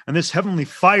 And this heavenly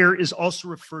fire is also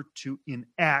referred to in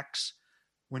Acts,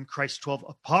 when Christ's 12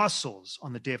 apostles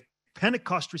on the day of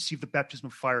Pentecost received the baptism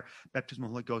of fire, baptism of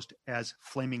the Holy Ghost, as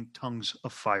flaming tongues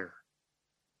of fire.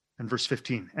 And verse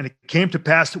 15, and it came to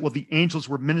pass that while the angels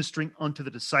were ministering unto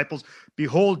the disciples,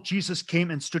 behold, Jesus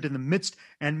came and stood in the midst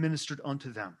and ministered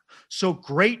unto them. So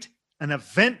great an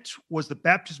event was the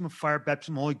baptism of fire,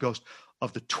 baptism of the Holy Ghost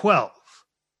of the 12,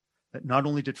 that not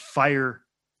only did fire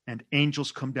and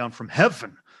angels come down from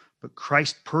heaven, but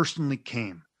Christ personally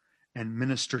came and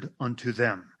ministered unto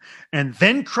them. And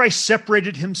then Christ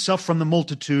separated himself from the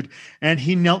multitude, and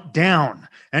he knelt down,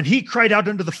 and he cried out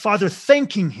unto the Father,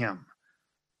 thanking him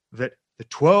that the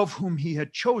 12 whom he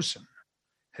had chosen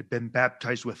had been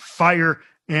baptized with fire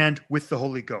and with the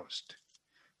Holy Ghost.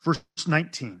 Verse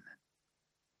 19.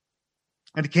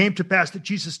 And it came to pass that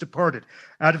Jesus departed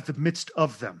out of the midst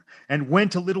of them, and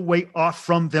went a little way off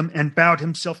from them, and bowed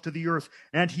himself to the earth.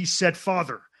 And he said,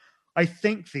 Father, I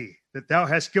thank thee that thou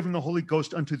hast given the Holy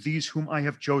Ghost unto these whom I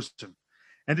have chosen.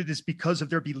 And it is because of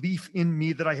their belief in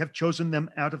me that I have chosen them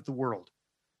out of the world.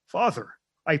 Father,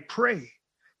 I pray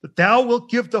that thou wilt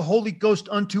give the Holy Ghost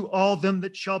unto all them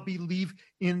that shall believe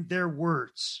in their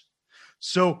words.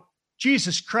 So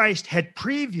Jesus Christ had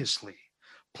previously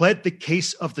pled the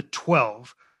case of the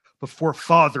 12 before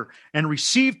Father and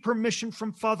received permission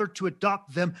from Father to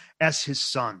adopt them as his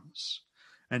sons.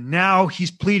 And now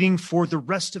he's pleading for the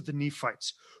rest of the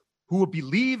Nephites who will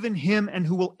believe in him and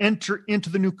who will enter into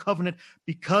the new covenant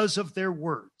because of their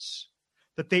words,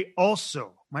 that they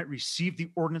also might receive the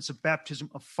ordinance of baptism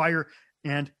of fire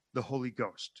and the Holy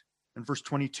Ghost. And verse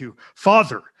 22,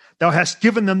 Father, thou hast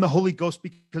given them the Holy Ghost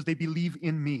because they believe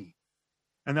in me.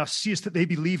 And thou seest that they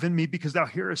believe in me because thou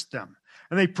hearest them.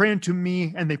 And they pray unto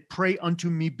me, and they pray unto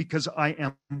me because I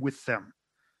am with them.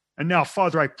 And now,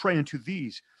 Father, I pray unto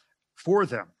these for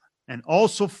them, and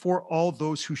also for all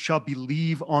those who shall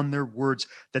believe on their words,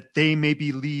 that they may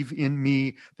believe in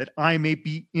me, that I may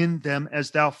be in them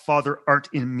as thou, Father, art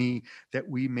in me, that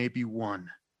we may be one.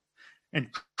 And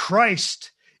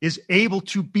Christ is able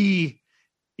to be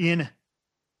in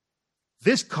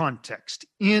this context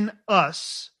in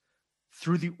us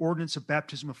through the ordinance of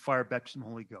baptism of fire, baptism of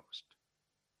the Holy Ghost.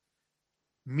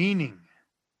 Meaning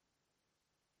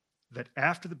that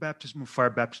after the baptism of fire,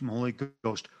 baptism of the Holy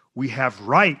Ghost, we have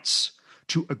rights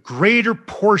to a greater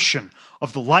portion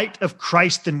of the light of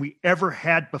Christ than we ever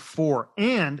had before.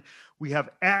 And we have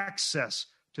access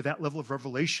to that level of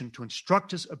revelation to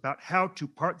instruct us about how to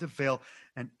part the veil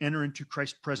and enter into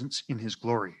Christ's presence in his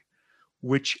glory,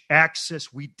 which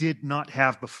access we did not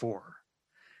have before.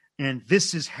 And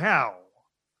this is how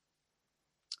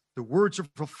the words are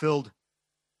fulfilled,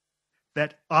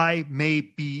 that I may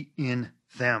be in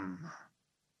them.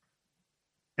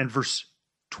 And verse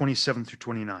 27 through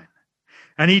 29.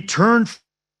 And he turned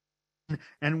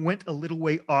and went a little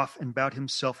way off and bowed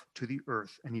himself to the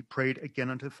earth. And he prayed again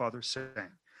unto the Father,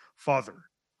 saying, Father,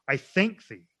 I thank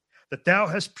thee that thou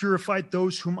hast purified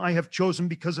those whom I have chosen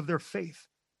because of their faith.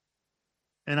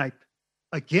 And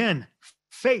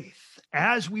faith,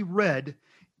 as we read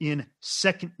in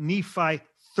 2 Nephi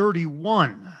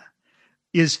 31,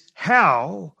 is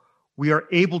how we are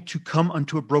able to come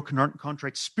unto a broken heart and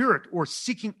contrite spirit, or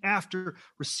seeking after,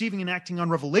 receiving and acting on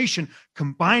revelation,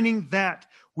 combining that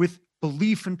with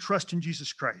belief and trust in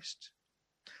Jesus Christ.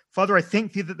 Father, I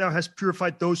thank thee that thou hast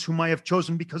purified those whom I have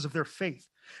chosen because of their faith.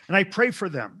 And I pray for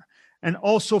them, and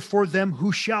also for them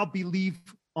who shall believe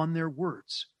on their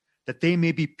words, that they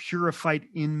may be purified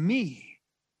in me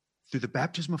through the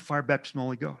baptism of fire, baptism of the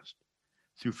Holy Ghost,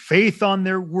 through faith on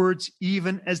their words,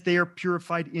 even as they are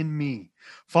purified in me.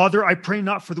 Father, I pray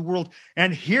not for the world.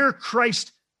 And here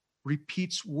Christ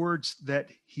repeats words that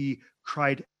he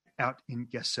cried out in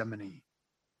Gethsemane.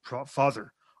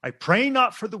 Father, I pray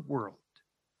not for the world,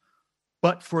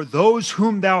 but for those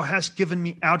whom thou hast given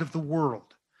me out of the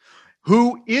world.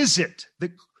 Who is it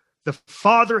that the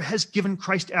Father has given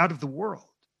Christ out of the world?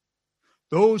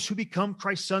 Those who become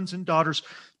Christ's sons and daughters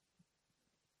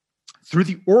through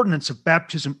the ordinance of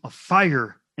baptism of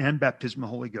fire and baptism of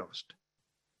the Holy Ghost.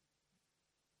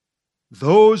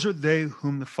 Those are they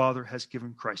whom the Father has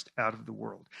given Christ out of the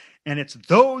world. And it's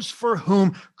those for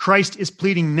whom Christ is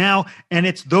pleading now, and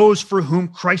it's those for whom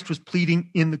Christ was pleading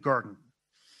in the garden.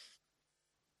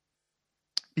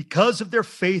 Because of their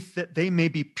faith, that they may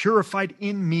be purified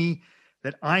in me,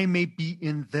 that I may be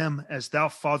in them, as thou,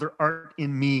 Father, art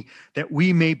in me, that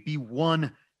we may be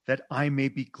one, that I may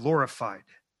be glorified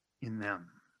in them.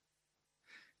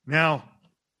 Now,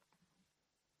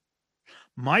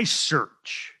 my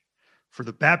search for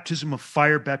the baptism of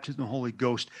fire, baptism of the Holy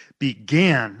Ghost,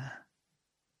 began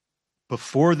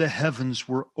before the heavens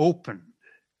were opened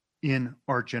in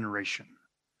our generation.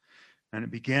 And it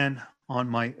began on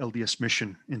my LDS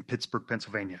mission in Pittsburgh,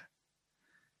 Pennsylvania.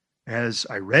 As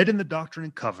I read in the Doctrine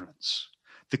and Covenants,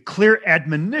 the clear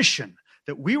admonition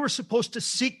that we were supposed to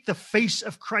seek the face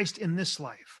of Christ in this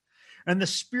life. And the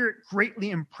Spirit greatly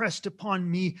impressed upon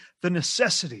me the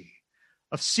necessity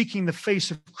of seeking the face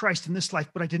of Christ in this life,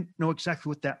 but I didn't know exactly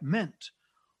what that meant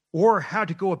or how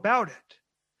to go about it.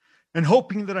 And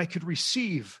hoping that I could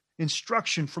receive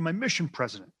instruction from my mission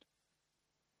president.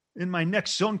 In my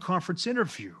next zone conference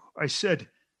interview, I said,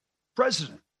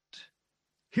 President,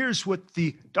 here's what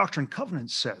the Doctrine and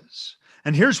Covenants says,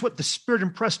 and here's what the Spirit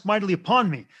impressed mightily upon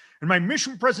me. And my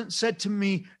mission president said to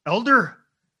me, Elder,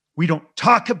 we don't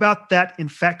talk about that. In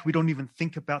fact, we don't even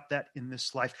think about that in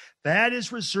this life. That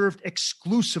is reserved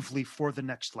exclusively for the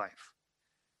next life.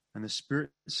 And the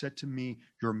Spirit said to me,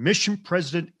 your mission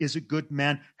president is a good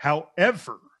man.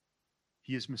 However,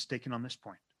 he is mistaken on this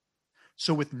point.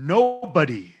 So with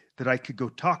nobody that I could go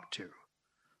talk to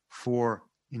for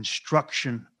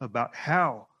instruction about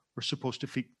how we're supposed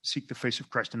to seek the face of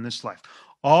Christ in this life,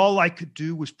 all I could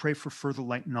do was pray for further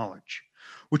light knowledge,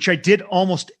 which I did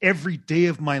almost every day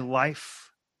of my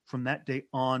life from that day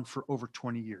on for over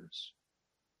 20 years.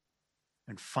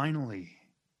 And finally,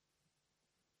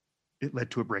 it led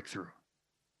to a breakthrough.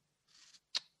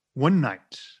 One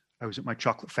night, I was at my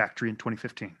chocolate factory in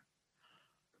 2015.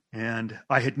 And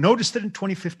I had noticed that in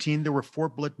 2015, there were 4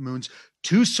 blood moons,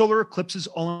 2 solar eclipses,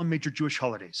 all on major Jewish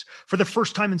holidays, for the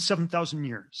first time in 7,000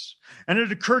 years. And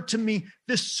it occurred to me,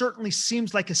 this certainly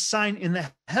seems like a sign in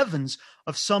the heavens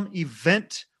of some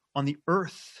event on the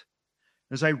earth.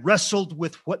 As I wrestled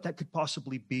with what that could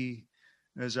possibly be,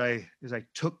 as I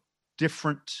took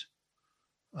different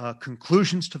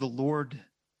conclusions to the Lord,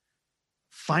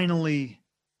 finally,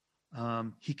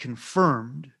 he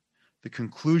confirmed the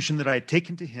conclusion that I had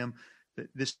taken to him, that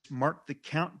this marked the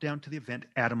countdown to the event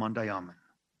Adam-on-Diamond.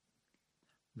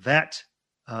 That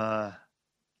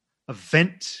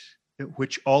event at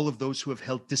which all of those who have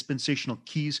held dispensational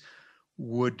keys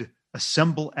would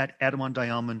assemble at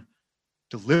Adam-on-Diamond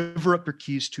deliver up their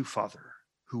keys to Father,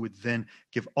 who would then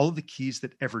give all of the keys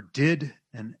that ever did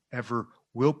and ever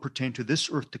will pertain to this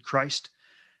earth to Christ.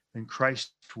 Then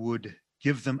Christ would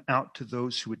give them out to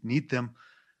those who would need them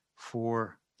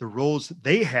for the roles that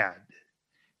they had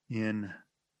in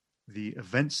the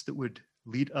events that would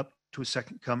lead up to a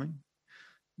second coming.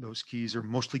 Those keys are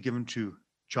mostly given to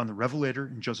John the Revelator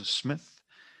and Joseph Smith.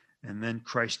 And then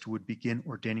Christ would begin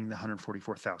ordaining the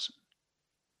 144,000.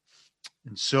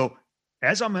 And so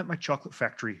as I'm at my chocolate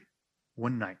factory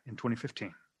one night in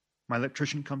 2015, my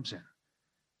electrician comes in,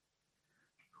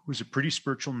 who was a pretty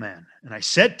spiritual man. And I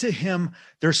said to him,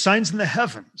 there are signs in the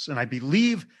heavens, and I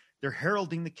believe they're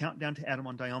heralding the countdown to Adam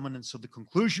on Diamond. And so the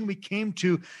conclusion we came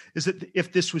to is that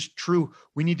if this was true,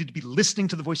 we needed to be listening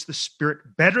to the voice of the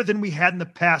Spirit better than we had in the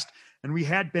past. And we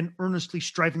had been earnestly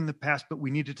striving in the past, but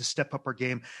we needed to step up our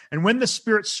game. And when the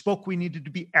Spirit spoke, we needed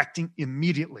to be acting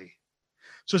immediately.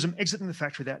 So as I'm exiting the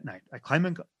factory that night, I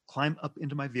climb up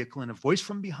into my vehicle, and a voice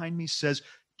from behind me says, do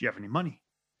you have any money?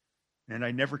 And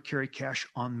I never carry cash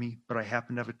on me, but I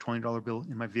happen to have a $20 bill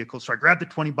in my vehicle. So I grab the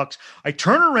 $20. I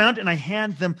turn around and I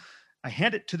hand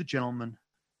it to the gentleman,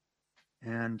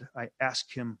 and I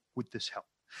ask him, would this help?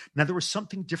 Now, there was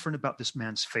something different about this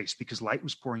man's face because light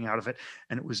was pouring out of it,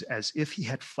 and it was as if he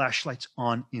had flashlights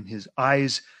on in his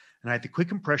eyes. And I had the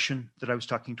quick impression that I was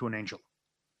talking to an angel.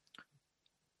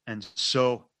 And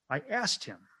so I asked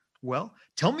him, well,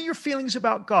 tell me your feelings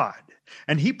about God.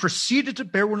 And he proceeded to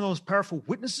bear one of those powerful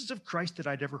witnesses of Christ that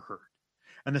I'd ever heard.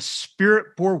 And the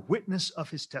Spirit bore witness of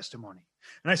his testimony.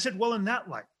 And I said, well, in that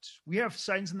light, we have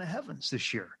signs in the heavens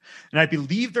this year. And I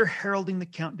believe they're heralding the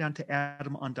countdown to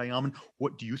Adam on Diamond.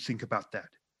 What do you think about that?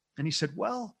 And he said,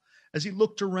 well, as he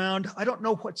looked around, I don't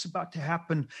know what's about to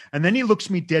happen. And then he looks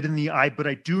me dead in the eye, but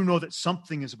I do know that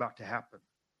something is about to happen.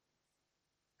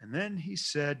 And then he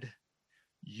said,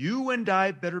 you and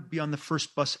I better be on the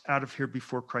first bus out of here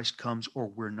before Christ comes, or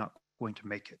we're not going to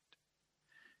make it.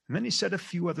 And then he said a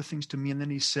few other things to me, and then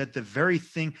he said the very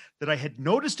thing that I had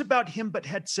noticed about him but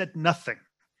had said nothing.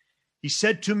 He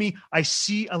said to me, I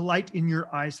see a light in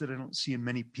your eyes that I don't see in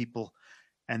many people.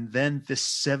 And then this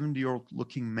 70-year-old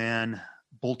looking man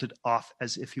bolted off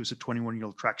as if he was a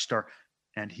 21-year-old track star,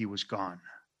 and he was gone.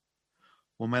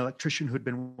 Well, my electrician, who had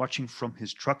been watching from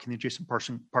his truck in the adjacent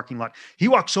parking lot, he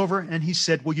walks over and he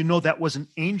said, well, you know that was an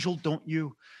angel, don't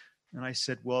you? And I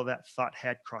said, well, that thought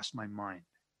had crossed my mind.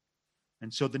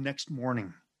 And so the next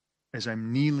morning, as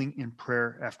I'm kneeling in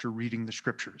prayer after reading the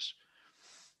scriptures,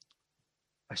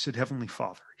 I said, Heavenly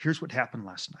Father, here's what happened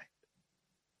last night.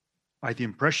 I had the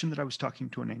impression that I was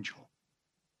talking to an angel.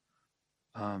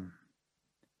 My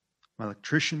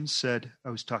electrician said I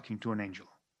was talking to an angel.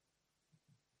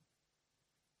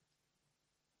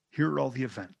 Here are all the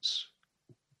events.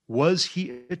 Was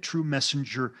he a true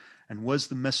messenger, and was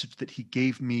the message that he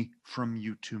gave me from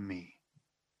you to me?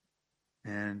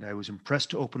 And I was impressed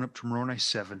to open up to Moroni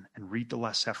 7 and read the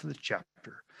last half of the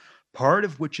chapter, part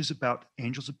of which is about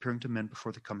angels appearing to men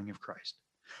before the coming of Christ.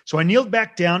 So I kneeled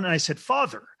back down and I said,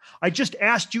 Father, I just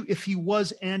asked you if he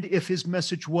was and if his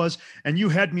message was, and you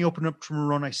had me open up to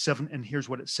Moroni 7, and here's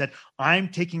what it said. I'm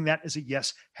taking that as a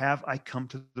yes. Have I come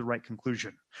to the right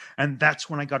conclusion? And that's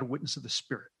when I got a witness of the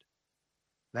Spirit.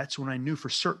 That's when I knew for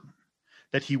certain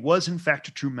that he was in fact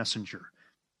a true messenger.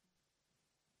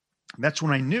 That's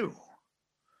when I knew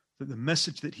that the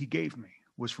message that he gave me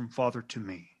was from Father to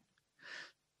me.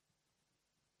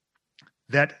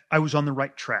 That I was on the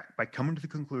right track by coming to the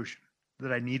conclusion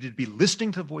that I needed to be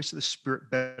listening to the voice of the Spirit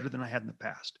better than I had in the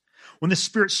past. When the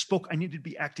Spirit spoke, I needed to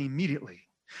be acting immediately.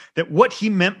 That what he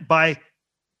meant by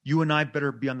you and I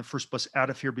better be on the first bus out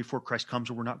of here before Christ comes,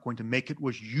 or we're not going to make it,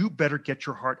 was you better get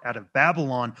your heart out of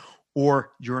Babylon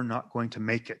or you're not going to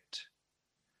make it.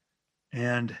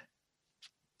 And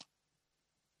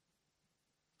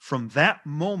from that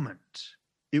moment,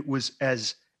 it was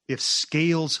as if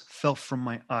scales fell from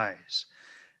my eyes.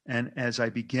 And as I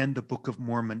began the Book of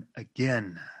Mormon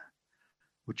again,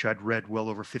 which I'd read well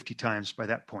over 50 times by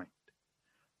that point,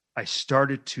 I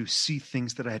started to see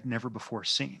things that I had never before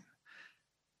seen.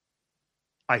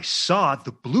 I saw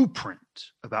the blueprint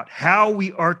about how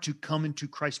we are to come into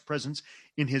Christ's presence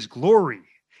in his glory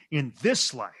in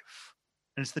this life.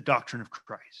 And it's the doctrine of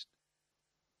Christ.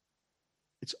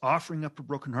 It's offering up a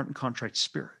broken heart and contrite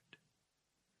spirit,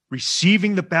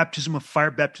 receiving the baptism of fire,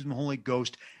 baptism of the Holy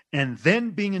Ghost, and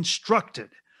then being instructed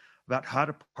about how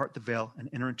to part the veil and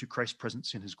enter into Christ's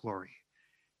presence in his glory.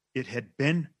 It had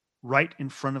been right in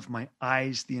front of my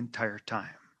eyes the entire time.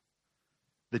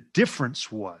 The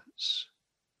difference was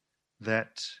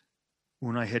that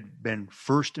when I had been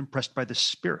first impressed by the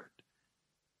Spirit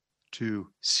to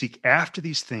seek after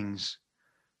these things,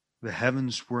 the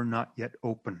heavens were not yet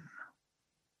open,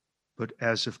 but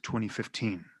as of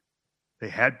 2015, they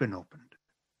had been opened.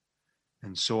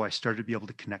 And so I started to be able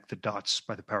to connect the dots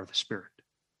by the power of the Spirit.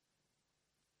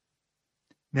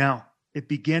 Now, it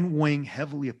began weighing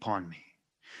heavily upon me.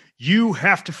 You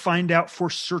have to find out for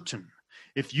certain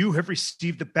if you have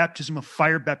received the baptism of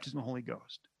fire, baptism of the Holy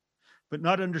Ghost. But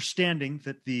not understanding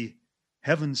that the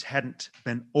heavens hadn't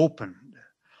been opened,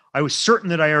 I was certain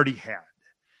that I already had,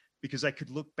 because I could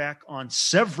look back on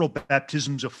several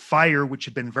baptisms of fire which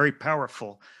had been very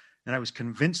powerful, and I was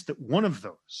convinced that one of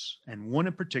those, and one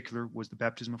in particular, was the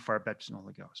baptism of fire, baptism of the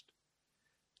Holy Ghost.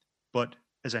 But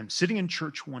as I'm sitting in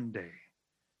church one day,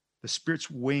 the Spirit's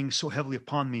weighing so heavily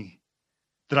upon me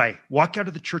that I walk out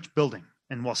of the church building,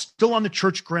 and while still on the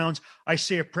church grounds, I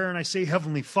say a prayer and I say,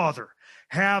 Heavenly Father,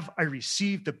 have I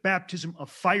received the baptism of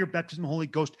fire, baptism of the Holy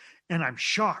Ghost? And I'm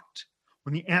shocked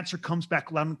when the answer comes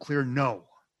back loud and clear, no.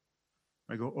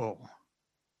 I go, oh,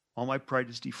 all my pride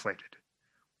is deflated,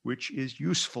 which is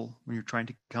useful when you're trying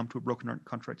to come to a broken heart and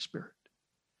contrite spirit.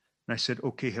 And I said,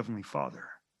 okay, Heavenly Father,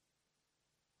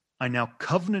 I now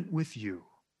covenant with you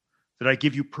that I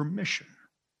give you permission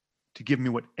to give me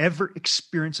whatever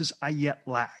experiences I yet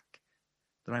lack,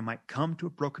 that I might come to a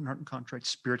broken heart and contrite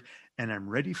spirit, and I'm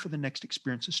ready for the next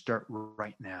experience to start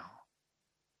right now.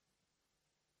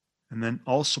 And then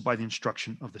also by the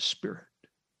instruction of the Spirit,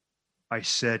 I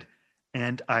said,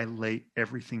 and I lay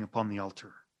everything upon the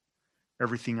altar.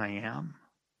 Everything I am,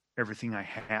 everything I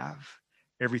have,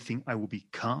 everything I will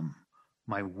become,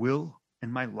 my will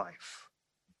and my life.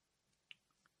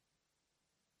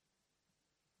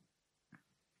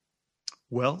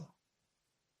 Well,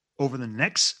 over the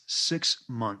next 6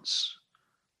 months,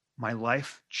 my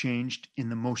life changed in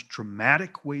the most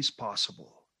dramatic ways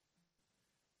possible,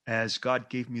 as God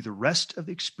gave me the rest of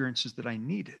the experiences that I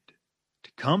needed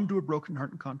to come to a broken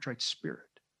heart and contrite spirit,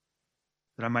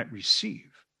 that I might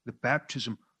receive the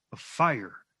baptism of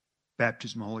fire,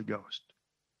 baptism of the Holy Ghost.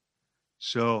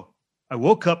 So I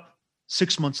woke up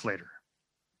 6 months later,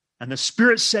 and the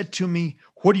Spirit said to me,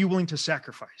 what are you willing to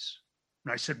sacrifice?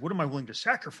 And I said, what am I willing to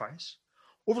sacrifice?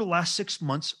 Over the last 6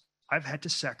 months, I've had to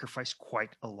sacrifice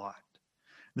quite a lot.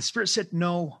 The Spirit said,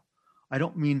 no, I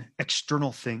don't mean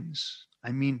external things.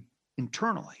 I mean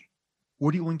internally.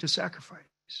 What are you willing to sacrifice?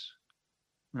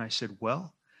 And I said,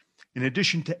 well, in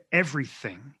addition to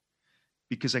everything,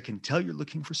 because I can tell you're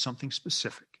looking for something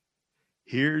specific,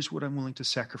 here's what I'm willing to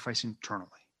sacrifice internally.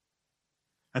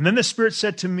 And then the Spirit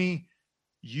said to me,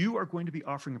 you are going to be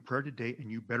offering a prayer today, and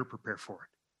you better prepare for it.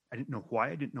 I didn't know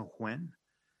why, I didn't know when,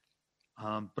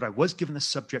 but I was given the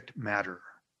subject matter,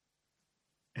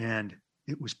 and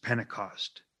it was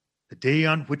Pentecost, the day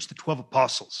on which the 12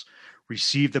 apostles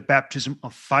received the baptism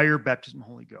of fire, baptism of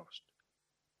the Holy Ghost.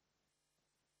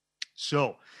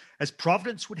 So, as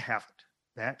providence would have it,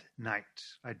 that night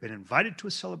I'd been invited to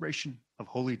a celebration of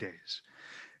holy days,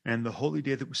 and the holy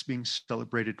day that was being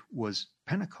celebrated was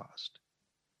Pentecost.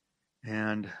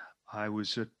 And I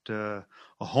was at a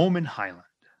home in Highland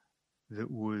that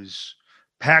was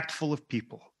packed full of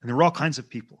people, and there were all kinds of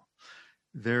people.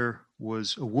 There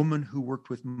was a woman who worked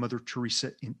with Mother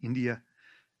Teresa in India.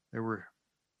 There were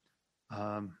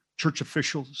church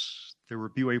officials. There were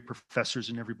BYU professors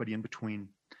and everybody in between.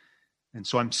 And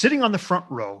so I'm sitting on the front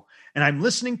row, and I'm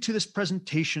listening to this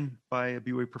presentation by a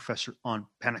BYU professor on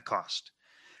Pentecost.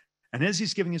 And as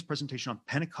he's giving his presentation on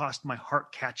Pentecost, my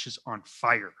heart catches on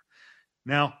fire.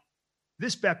 Now,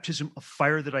 this baptism of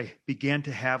fire that I began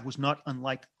to have was not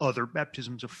unlike other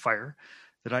baptisms of fire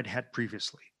that I'd had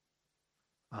previously.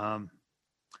 And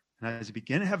as I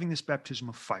began having this baptism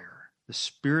of fire, the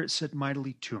Spirit said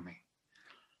mightily to me,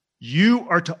 you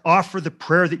are to offer the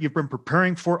prayer that you've been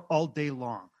preparing for all day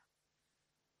long.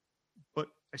 But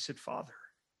I said, Father,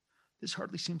 this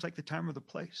hardly seems like the time or the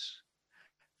place.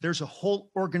 There's a whole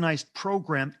organized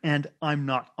program, and I'm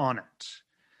not on it.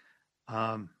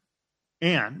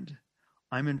 And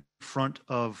I'm in front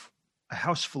of a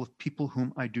house full of people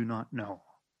whom I do not know.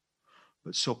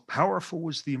 But so powerful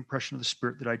was the impression of the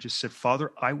Spirit that I just said,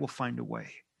 Father, I will find a way.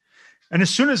 And as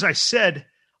soon as I said,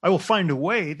 I will find a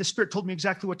way, the Spirit told me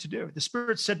exactly what to do. The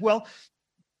Spirit said, well,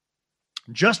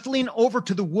 just lean over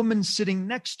to the woman sitting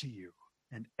next to you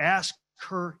and ask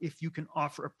her if you can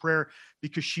offer a prayer,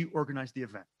 because she organized the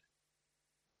event.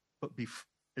 But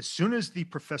as soon as the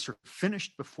professor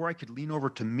finished, before I could lean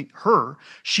over to her,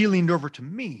 she leaned over to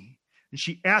me and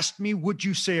she asked me, would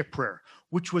you say a prayer?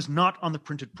 Which was not on the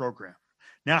printed program.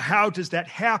 Now, how does that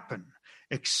happen?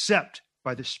 Except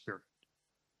by the Spirit.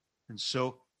 And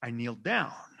so I kneeled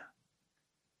down,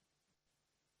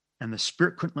 and the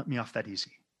Spirit couldn't let me off that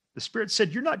easy. The Spirit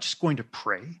said, you're not just going to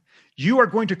pray. You are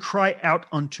going to cry out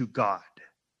unto God.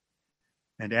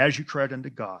 And as you cry out unto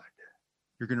God,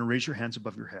 you're going to raise your hands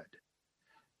above your head.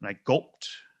 And I gulped.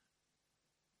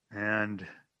 And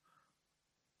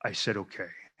I said, okay.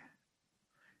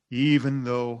 Even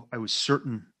though I was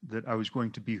certain that I was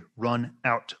going to be run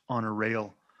out on a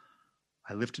rail,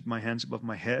 I lifted my hands above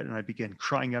my head and I began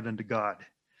crying out unto God.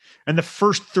 And the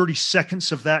first 30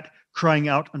 seconds of that crying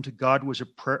out unto God was a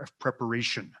prayer of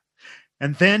preparation.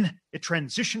 And then it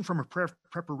transitioned from a prayer of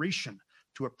preparation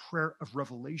to a prayer of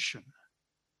revelation.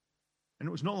 And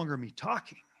it was no longer me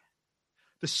talking.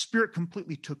 The Spirit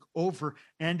completely took over,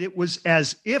 and it was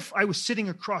as if I was sitting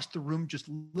across the room just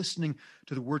listening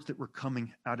to the words that were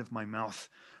coming out of my mouth,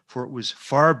 for it was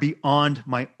far beyond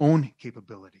my own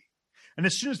capability. And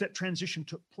as soon as that transition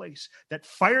took place, that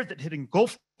fire that had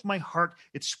engulfed my heart,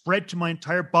 it spread to my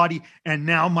entire body, and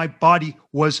now my body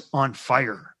was on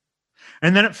fire.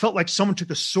 And then it felt like someone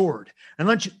took a sword and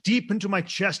launched it deep into my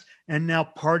chest, and now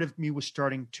part of me was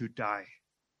starting to die.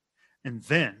 And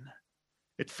then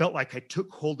it felt like I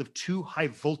took hold of two high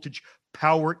voltage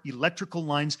power electrical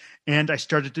lines, and I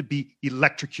started to be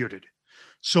electrocuted.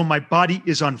 So my body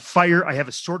is on fire. I have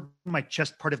a sword in my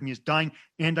chest. Part of me is dying,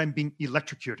 and I'm being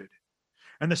electrocuted.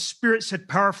 And the Spirit said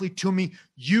powerfully to me,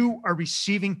 you are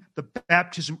receiving the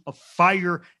baptism of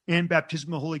fire and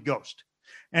baptism of the Holy Ghost.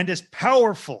 And as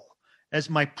powerful as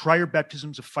my prior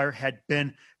baptisms of fire had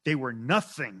been, they were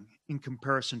nothing in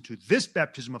comparison to this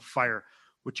baptism of fire,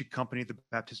 which accompanied the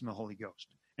baptism of the Holy Ghost.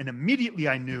 And immediately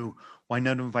I knew why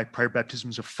none of my prior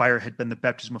baptisms of fire had been the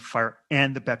baptism of fire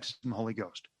and the baptism of the Holy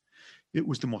Ghost. It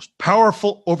was the most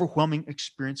powerful, overwhelming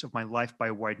experience of my life by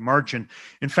a wide margin.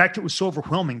 In fact, it was so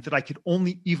overwhelming that I could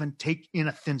only even take in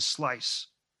a thin slice.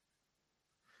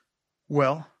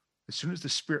 Well, as soon as the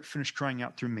Spirit finished crying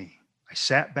out through me, I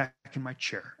sat back in my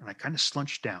chair and I kind of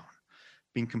slunched down,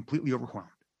 being completely overwhelmed.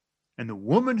 And the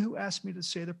woman who asked me to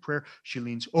say the prayer, she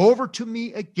leans over to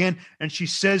me again and she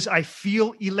says, I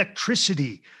feel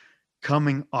electricity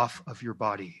coming off of your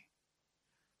body.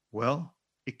 Well,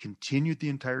 it continued the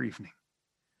entire evening.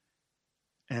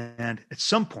 And at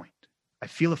some point, I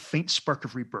feel a faint spark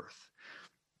of rebirth.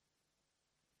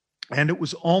 And it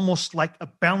was almost like a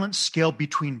balance scale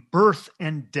between birth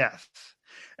and death,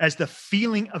 as the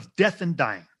feeling of death and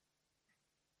dying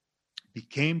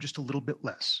became just a little bit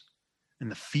less. And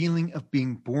the feeling of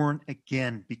being born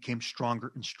again became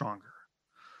stronger and stronger.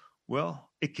 Well,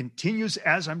 it continues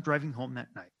as I'm driving home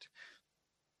that night.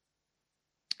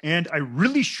 And I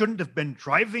really shouldn't have been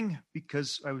driving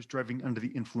because I was driving under the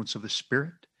influence of the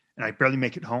Spirit, and I barely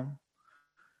make it home.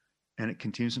 And it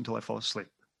continues until I fall asleep.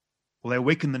 Well, I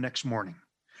awaken the next morning,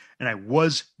 and I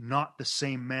was not the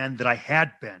same man that I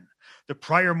had been the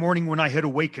prior morning when I had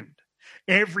awakened.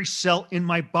 Every cell in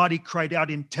my body cried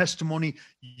out in testimony,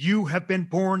 you have been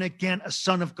born again, a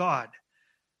son of God.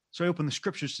 So I opened the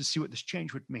scriptures to see what this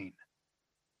change would mean.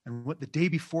 And what the day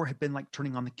before had been like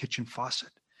turning on the kitchen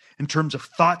faucet. In terms of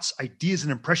thoughts, ideas,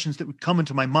 and impressions that would come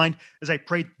into my mind as I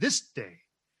prayed this day,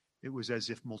 it was as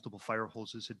if multiple fire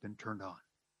hoses had been turned on.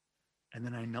 And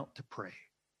then I knelt to pray.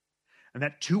 And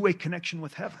that two-way connection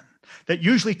with heaven that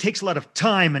usually takes a lot of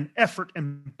time and effort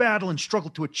and battle and struggle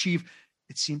to achieve,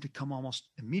 it seemed to come almost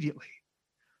immediately.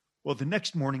 Well, the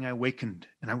next morning I awakened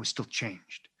and I was still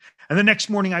changed. And the next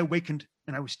morning I awakened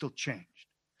and I was still changed.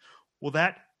 Well,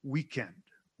 that weekend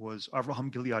was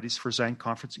Avraham Gileadi's First Zion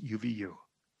Conference at UVU.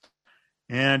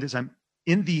 And as I'm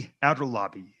in the outer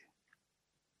lobby,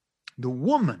 the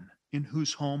woman in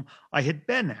whose home I had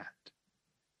been at,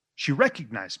 she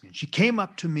recognized me and she came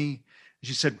up to me and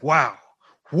she said, wow,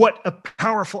 what a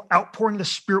powerful outpouring of the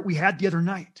Spirit we had the other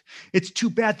night. It's too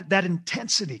bad that that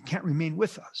intensity can't remain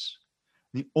with us.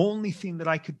 The only thing that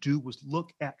I could do was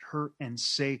look at her and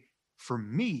say, for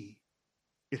me,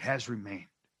 it has remained.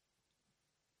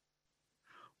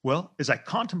 Well, as I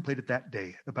contemplated that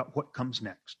day about what comes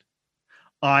next,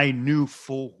 I knew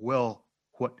full well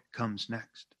what comes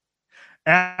next.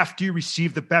 After you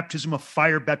receive the baptism of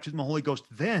fire, baptism of the Holy Ghost,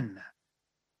 then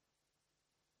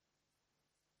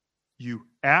you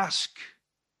ask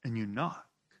and you knock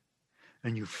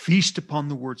and you feast upon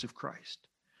the words of Christ,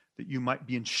 that you might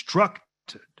be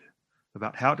instructed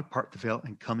about how to part the veil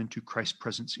and come into Christ's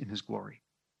presence in his glory.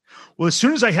 Well, as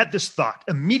soon as I had this thought,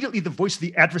 immediately the voice of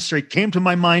the adversary came to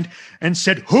my mind and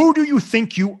said, who do you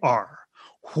think you are?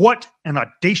 What an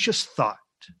audacious thought.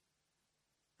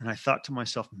 And I thought to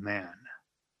myself, man,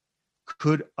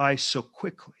 could I so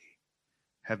quickly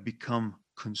have become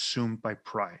consumed by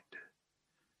pride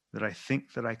that I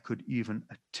think that I could even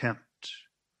attempt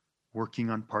working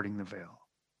on parting the veil?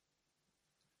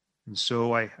 And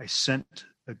so I sent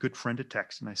a good friend a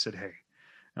text and I said, hey,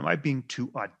 am I being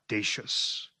too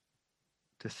audacious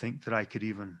to think that I could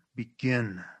even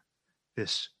begin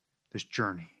this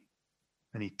journey?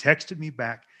 And he texted me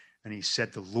back and he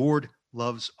said, the Lord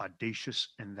loves audacious,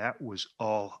 and that was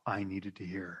all I needed to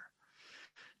hear.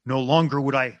 No longer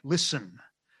would I listen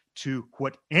to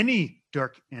what any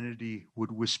dark entity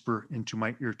would whisper into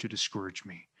my ear to discourage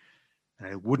me. And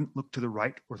I wouldn't look to the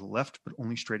right or the left, but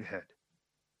only straight ahead.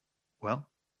 Well,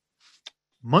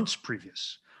 months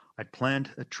previous, I'd planned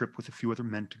a trip with a few other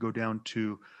men to go down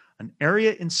to an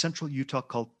area in central Utah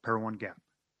called Parowan Gap.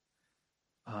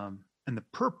 And the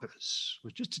purpose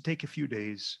was just to take a few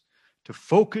days to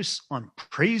focus on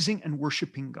praising and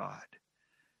worshiping God,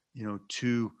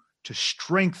 to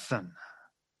strengthen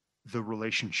the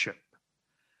relationship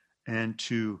and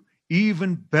to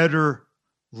even better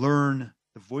learn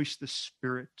the voice of the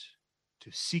Spirit,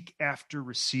 to seek after,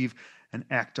 receive, and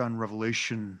act on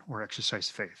revelation or exercise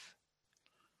faith.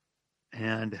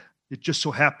 And it just so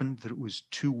happened that it was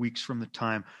 2 weeks from the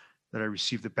time that I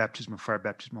received the baptism of fire,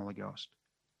 baptism of the Holy Ghost.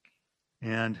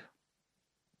 And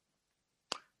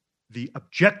the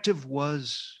objective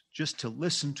was just to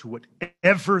listen to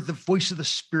whatever the voice of the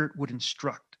Spirit would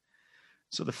instruct.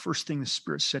 So the first thing the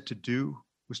Spirit said to do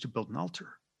was to build an altar.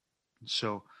 And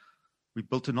so we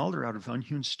built an altar out of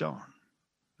unhewn stone.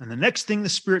 And the next thing the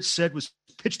Spirit said was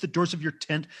pitch the doors of your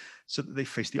tent so that they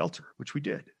face the altar, which we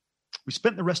did. We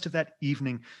spent the rest of that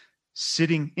evening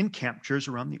sitting in camp chairs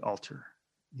around the altar,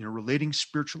 relating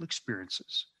spiritual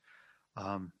experiences,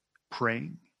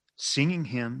 praying, singing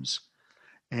hymns,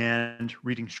 and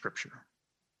reading scripture.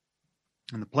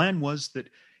 And the plan was that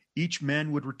each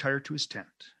man would retire to his tent,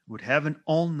 would have an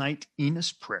all-night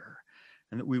Enos prayer,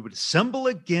 and that we would assemble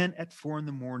again at 4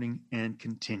 a.m. and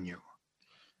continue.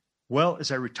 Well,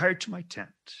 as I retired to my tent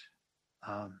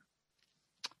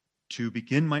to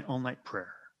begin my all-night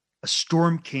prayer, a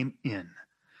storm came in,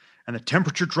 and the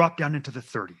temperature dropped down into the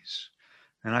 30s,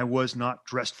 and I was not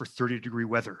dressed for 30-degree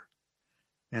weather.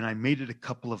 And I made it a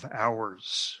couple of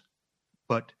hours,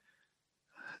 but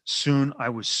soon I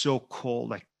was so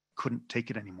cold I couldn't take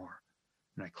it anymore,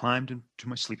 and I climbed into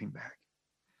my sleeping bag.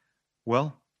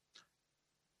 Well,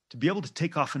 to be able to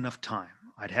take off enough time,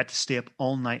 I'd had to stay up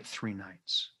all night 3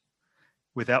 nights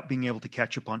without being able to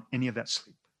catch up on any of that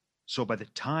sleep. So by the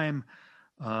time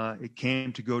it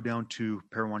came to go down to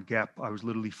Parowan Gap, I was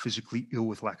literally physically ill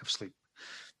with lack of sleep.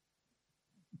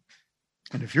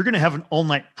 And if you're going to have an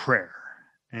all-night prayer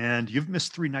and you've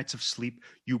missed 3 nights of sleep,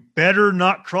 you better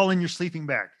not crawl in your sleeping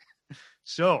bag.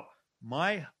 So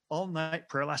my all-night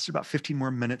prayer lasted about 15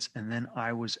 more minutes, and then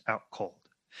I was out cold.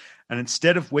 And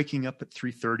instead of waking up at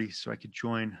 3:30 so I could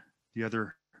join the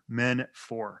other men at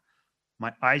 4,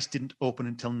 my eyes didn't open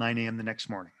until 9 a.m. the next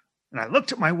morning. And I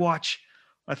looked at my watch.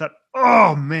 I thought,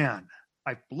 oh, man,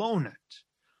 I've blown it.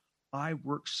 I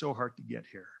worked so hard to get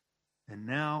here. And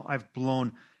now I've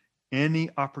blown any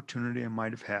opportunity I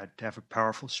might have had to have a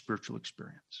powerful spiritual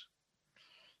experience.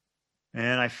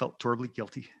 And I felt terribly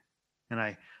guilty. And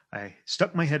I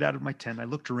stuck my head out of my tent. I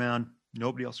looked around.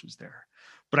 Nobody else was there.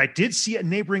 But I did see a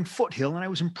neighboring foothill, and I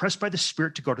was impressed by the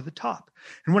Spirit to go to the top.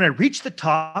 And when I reached the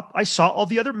top, I saw all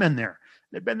the other men there.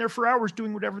 They'd been there for hours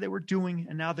doing whatever they were doing,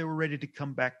 and now they were ready to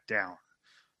come back down,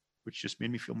 which just made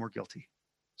me feel more guilty.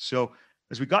 So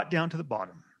as we got down to the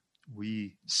bottom,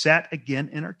 we sat again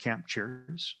in our camp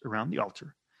chairs around the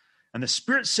altar, and the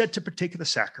Spirit said to partake of the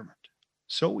sacrament.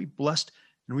 So we blessed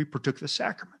and we partook the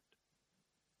sacrament.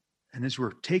 And as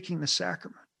we're taking the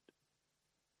sacrament,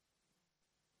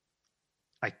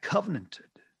 I covenanted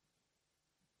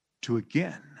to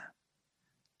again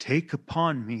take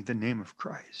upon me the name of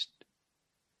Christ,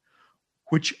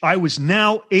 which I was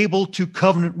now able to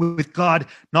covenant with God,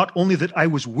 not only that I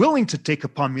was willing to take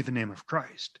upon me the name of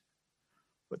Christ,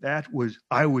 but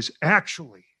I was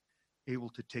actually able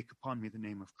to take upon me the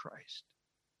name of Christ.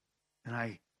 And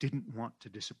I didn't want to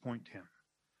disappoint him.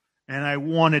 And I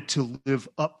wanted to live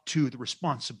up to the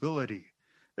responsibility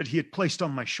that he had placed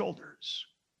on my shoulders.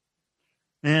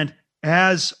 And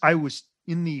as I was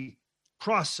in the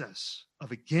process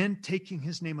of again taking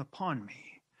his name upon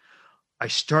me, I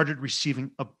started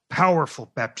receiving a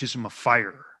powerful baptism of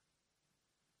fire.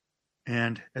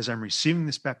 And as I'm receiving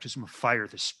this baptism of fire,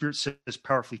 the Spirit says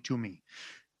powerfully to me,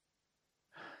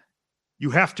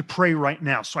 you have to pray right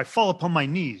now. So I fall upon my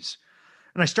knees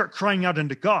and I start crying out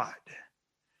unto God.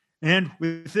 And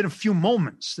within a few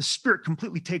moments, the Spirit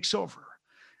completely takes over.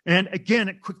 And again,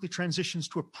 it quickly transitions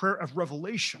to a prayer of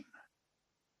revelation.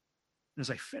 And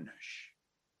as I finish,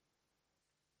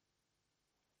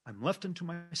 I'm left unto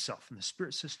myself, and the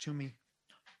Spirit says to me,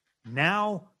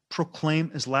 now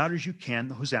proclaim as loud as you can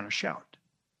the Hosanna shout.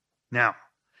 Now,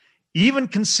 Even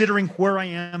considering where I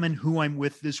am and who I'm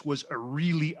with, this was a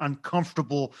really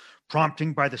uncomfortable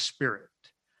prompting by the Spirit.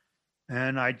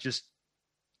 And I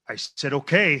said,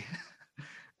 okay.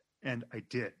 And I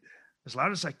did. As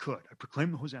loud as I could, I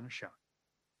proclaimed the Hosanna shout.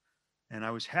 And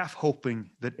I was half hoping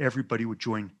that everybody would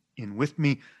join in with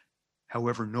me.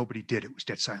 However, nobody did. It was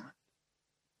dead silent.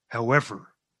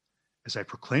 However, as I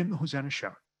proclaimed the Hosanna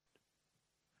shout,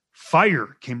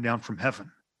 fire came down from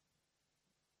heaven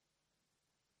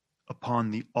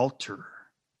upon the altar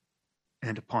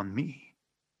and upon me.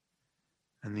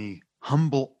 And the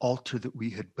humble altar that we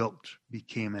had built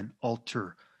became an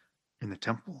altar in the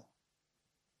temple.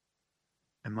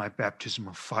 And my baptism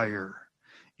of fire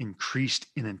increased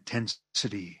in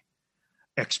intensity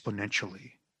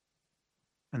exponentially.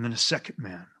 And then a second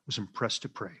man was impressed to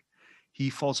pray. He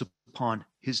falls upon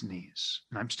his knees,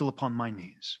 and I'm still upon my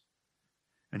knees.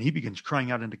 And he begins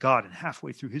crying out unto God, and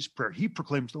halfway through his prayer, he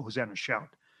proclaims the Hosanna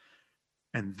shout.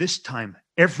 And this time,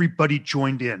 everybody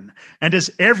joined in. And as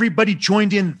everybody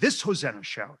joined in this Hosanna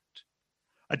shout,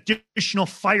 additional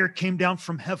fire came down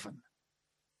from heaven.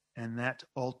 And that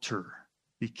altar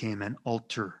became an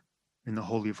altar in the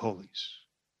Holy of Holies.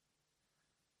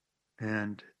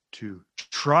 And to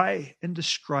try and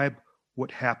describe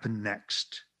what happened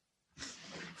next,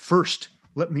 first,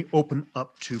 let me open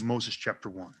up to Moses chapter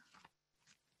 1.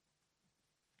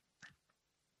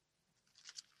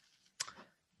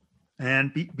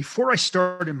 And before I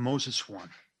start in Moses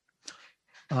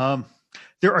 1,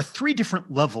 there are three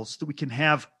different levels that we can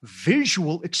have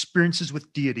visual experiences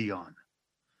with deity on.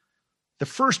 The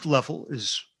first level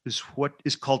is what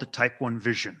is called a type 1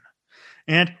 vision.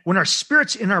 And when our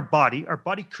spirit's in our body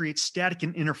creates static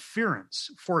and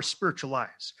interference for our spiritual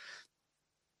eyes.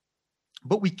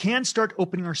 But we can start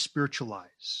opening our spiritual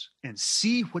eyes and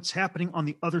see what's happening on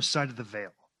the other side of the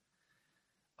veil.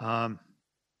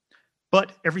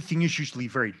 But everything is usually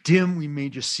very dim. We may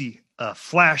just see a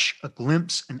flash, a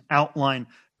glimpse, an outline,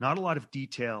 not a lot of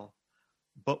detail,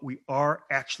 but we are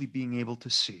actually being able to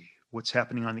see what's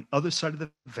happening on the other side of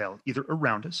the veil, either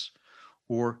around us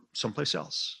or someplace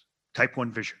else. Type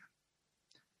 1 vision.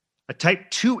 A type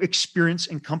 2 experience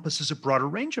encompasses a broader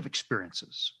range of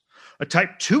experiences. A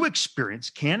type 2 experience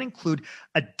can include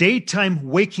a daytime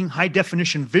waking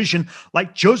high-definition vision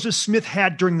like Joseph Smith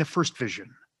had during the first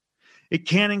vision. It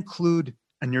can include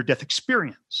a near-death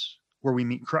experience where we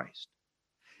meet Christ.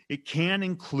 It can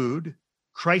include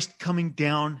Christ coming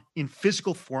down in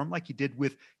physical form like he did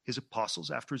with his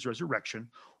apostles after his resurrection,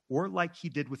 or like he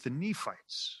did with the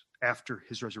Nephites after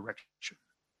his resurrection.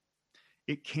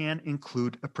 It can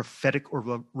include a prophetic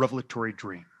or revelatory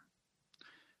dream.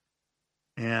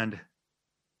 And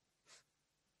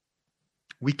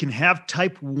we can have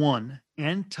type 1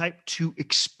 and type 2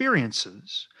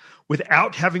 experiences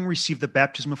without having received the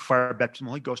baptism of fire, baptism of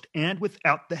the Holy Ghost, and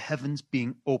without the heavens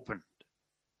being opened.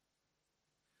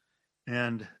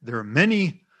 And there are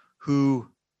many who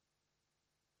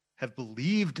have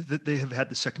believed that they have had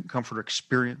the second comforter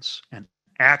experience, and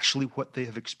actually what they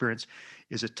have experienced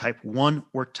is a type 1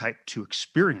 or type 2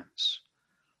 experience.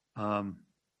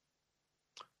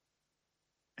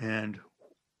 And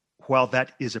while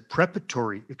that is a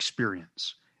preparatory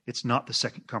experience, it's not the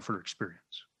second comforter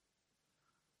experience.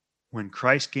 When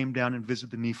Christ came down and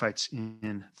visited the Nephites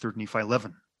in 3 Nephi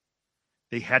 11,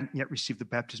 they hadn't yet received the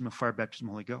baptism of fire, baptism of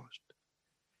the Holy Ghost.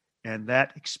 And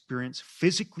that experience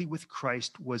physically with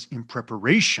Christ was in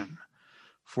preparation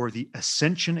for the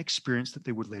ascension experience that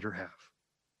they would later have.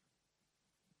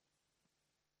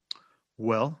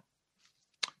 Well,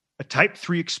 a type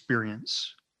 3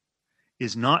 experience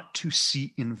is not to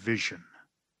see in vision.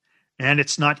 And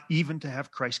it's not even to have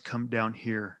Christ come down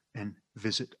here and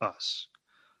visit us.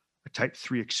 A type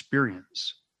 3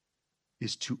 experience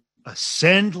is to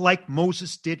ascend like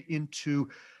Moses did into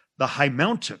the high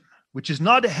mountain, which is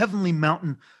not a heavenly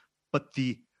mountain,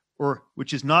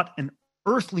 which is not an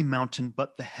earthly mountain,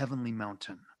 but the heavenly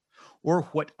mountain, or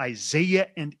what Isaiah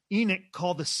and Enoch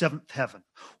call the seventh heaven,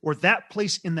 or that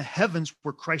place in the heavens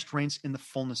where Christ reigns in the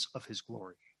fullness of his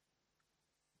glory.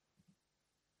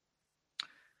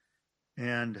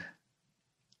 And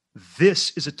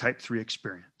this is a type 3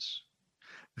 experience.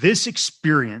 This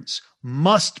experience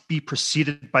must be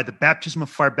preceded by the baptism of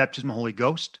fire, baptism of the Holy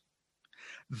Ghost,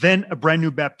 then a brand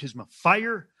new baptism of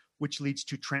fire, which leads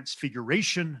to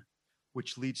transfiguration,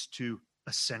 which leads to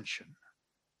ascension.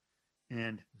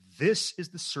 And this is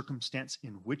the circumstance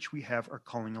in which we have our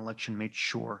calling election made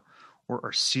sure, or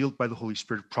are sealed by the Holy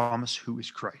Spirit of promise, who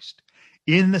is Christ,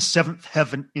 in the seventh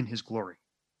heaven in his glory.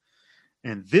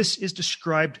 And this is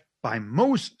described by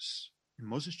Moses in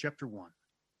Moses chapter 1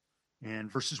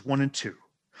 and verses 1 and 2.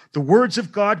 The words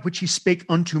of God which he spake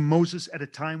unto Moses at a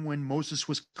time when Moses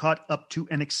was caught up to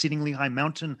an exceedingly high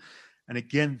mountain. And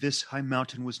again, this high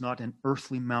mountain was not an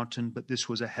earthly mountain, but this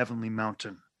was a heavenly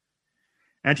mountain.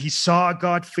 And he saw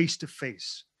God face to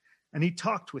face, and he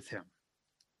talked with him.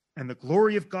 And the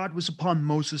glory of God was upon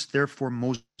Moses, therefore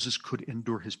Moses could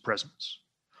endure his presence.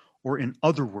 Or in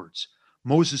other words,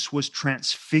 Moses was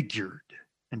transfigured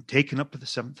and taken up to the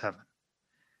seventh heaven.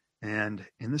 And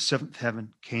in the seventh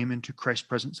heaven came into Christ's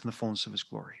presence in the fullness of his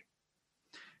glory.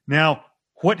 Now,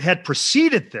 what had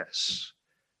preceded this?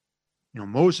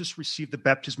 Moses received the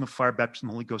baptism of fire, baptism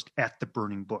of the Holy Ghost at the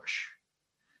burning bush.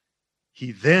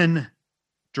 He then,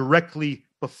 directly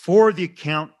before the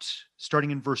account,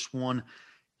 starting in verse 1,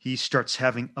 he starts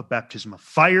having a baptism of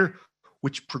fire,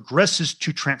 which progresses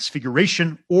to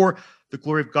transfiguration, or the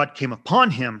glory of God came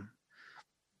upon him,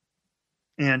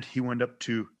 and he went up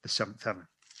to the seventh heaven.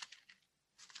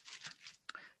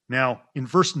 Now, in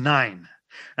verse 9,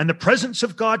 and the presence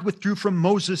of God withdrew from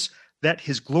Moses, that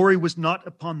his glory was not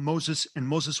upon Moses, and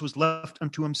Moses was left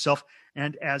unto himself,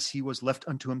 and as he was left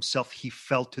unto himself, he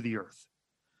fell to the earth.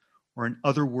 Or in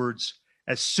other words,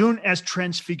 as soon as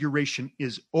transfiguration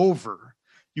is over,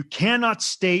 you cannot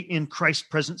stay in Christ's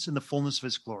presence in the fullness of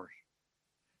his glory.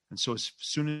 And so as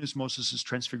soon as Moses'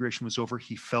 transfiguration was over,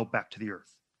 he fell back to the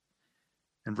earth.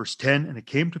 And verse 10, and it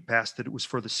came to pass that it was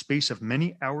for the space of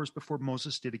many hours before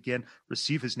Moses did again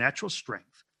receive his natural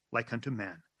strength, like unto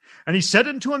man. And he said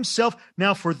unto himself,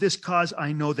 now for this cause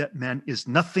I know that man is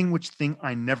nothing, which thing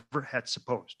I never had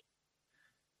supposed.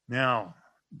 Now,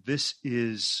 this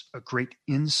is a great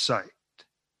insight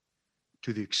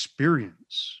to the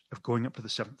experience of going up to the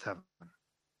seventh heaven.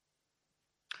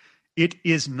 It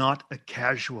is not a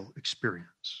casual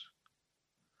experience,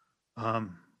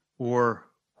 or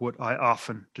what I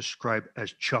often describe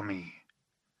as chummy.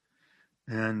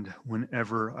 And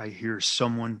whenever I hear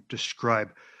someone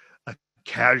describe a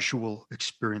casual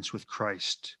experience with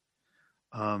Christ,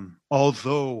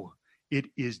 although it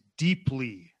is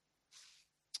deeply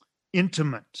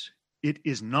intimate, it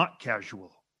is not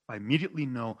casual. I immediately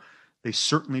know they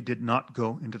certainly did not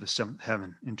go into the seventh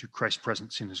heaven, into Christ's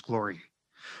presence in his glory.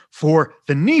 For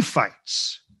the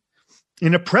Nephites,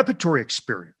 in a preparatory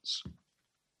experience,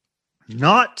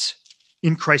 not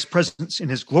in Christ's presence in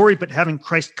his glory, but having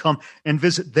Christ come and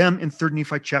visit them in 3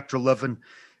 Nephi chapter 11,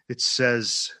 it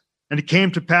says, and it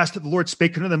came to pass that the Lord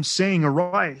spake unto them, saying,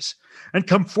 arise, and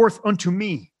come forth unto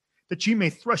me, that ye may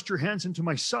thrust your hands into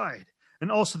my side,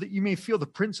 and also that ye may feel the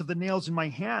prints of the nails in my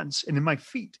hands and in my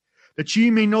feet, that ye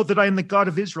may know that I am the God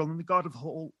of Israel and the God of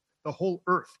the whole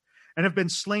earth, and have been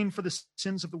slain for the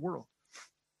sins of the world.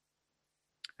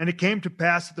 And it came to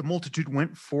pass that the multitude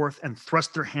went forth and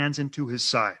thrust their hands into his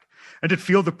side, and did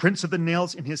feel the prints of the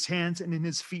nails in his hands and in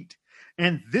his feet.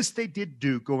 And this they did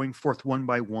do, going forth one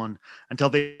by one, until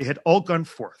they had all gone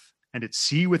forth, and did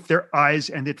see with their eyes,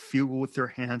 and did feel with their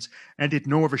hands, and did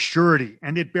know of a surety,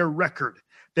 and did bear record,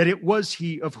 that it was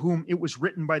he of whom it was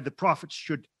written by the prophets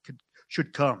should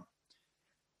come.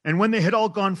 And when they had all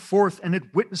gone forth and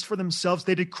had witnessed for themselves,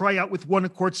 they did cry out with one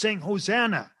accord, saying,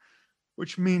 Hosanna,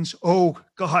 which means, oh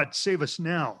God, save us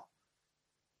now.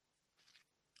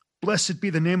 Blessed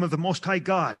be the name of the Most High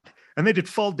God. And they did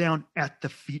fall down at the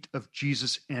feet of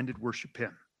Jesus and did worship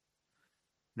him.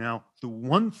 Now, the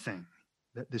one thing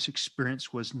that this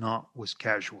experience was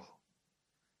casual.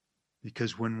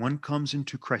 Because when one comes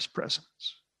into Christ's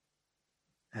presence,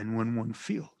 and when one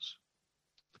feels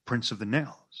the prints of the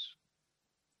nails,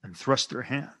 and thrust their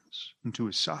hands into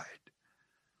his side,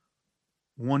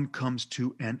 one comes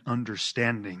to an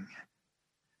understanding,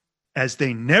 as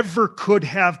they never could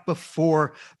have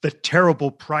before, the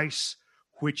terrible price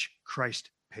which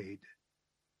Christ paid,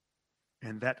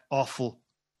 and that awful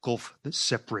gulf that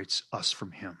separates us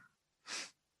from him.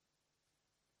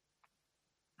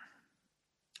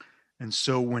 And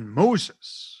so when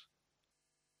Moses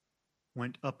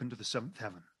went up into the seventh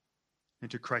heaven,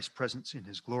 into Christ's presence in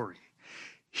his glory,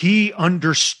 he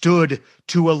understood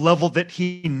to a level that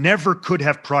he never could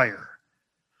have prior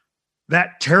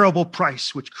that terrible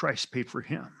price which Christ paid for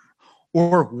him,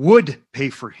 or would pay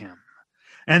for him,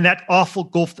 and that awful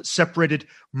gulf that separated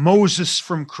Moses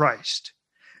from Christ.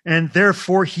 And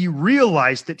therefore he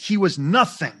realized that he was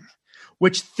nothing,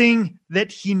 which thing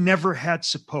that he never had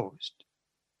supposed.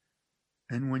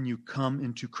 And when you come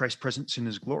into Christ's presence in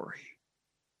his glory,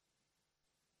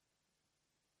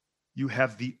 you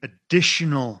have the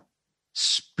additional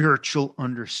spiritual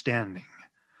understanding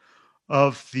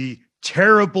of the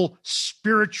terrible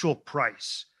spiritual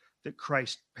price that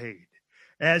Christ paid,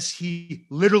 as he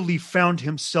literally found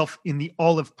himself in the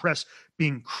olive press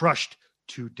being crushed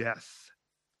to death.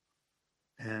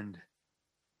 And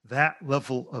That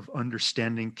level of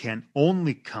understanding can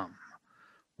only come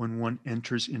when one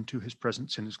enters into his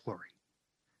presence in his glory.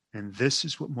 And this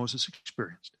is what Moses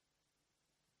experienced.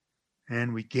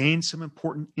 And we gain some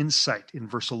important insight in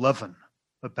verse 11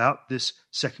 about this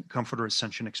second comforter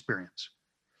ascension experience.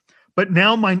 But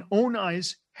now mine own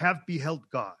eyes have beheld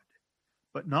God,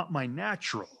 but not my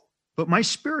natural, but my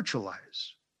spiritual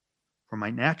eyes. For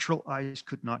my natural eyes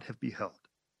could not have beheld,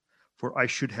 for I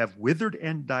should have withered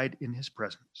and died in his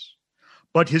presence.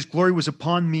 But his glory was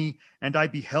upon me, and I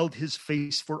beheld his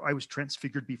face, for I was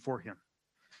transfigured before him.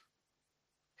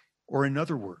 Or in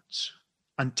other words,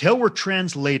 until we're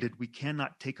translated, we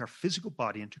cannot take our physical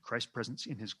body into Christ's presence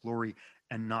in his glory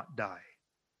and not die.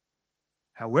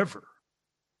 However,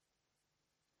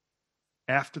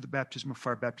 after the baptism of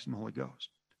fire, baptism of the Holy Ghost,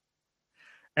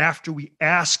 after we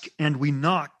ask and we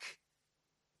knock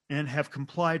and have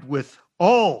complied with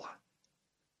all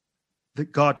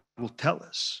that God will tell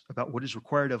us about what is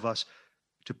required of us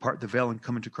to part the veil and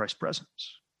come into Christ's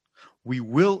presence, we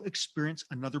will experience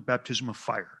another baptism of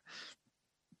fire.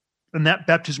 And that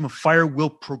baptism of fire will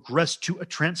progress to a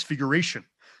transfiguration.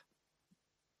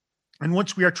 And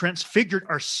once we are transfigured,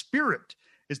 our spirit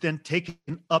is then taken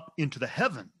up into the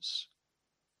heavens.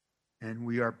 And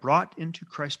we are brought into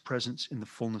Christ's presence in the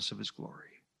fullness of his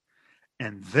glory.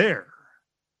 And there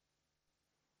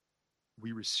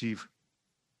we receive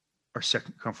our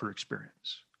second comfort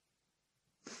experience.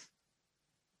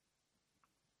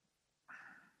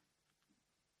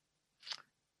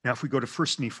 Now, if we go to 1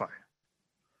 Nephi,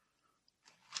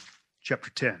 chapter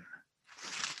 10.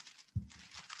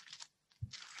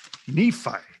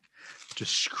 Nephi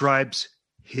describes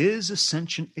his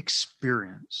ascension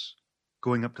experience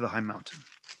going up to the high mountain.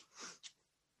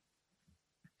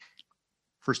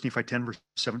 1 Nephi 10, verse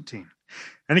 17.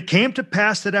 And it came to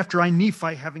pass that after I,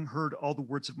 Nephi, having heard all the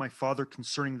words of my father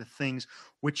concerning the things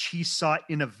which he saw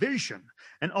in a vision,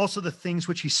 and also the things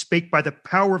which he spake by the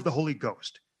power of the Holy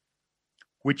Ghost,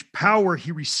 which power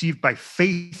he received by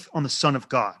faith on the Son of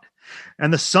God.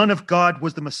 And the Son of God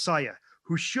was the Messiah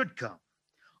who should come.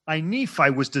 I, Nephi,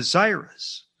 was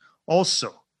desirous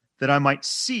also that I might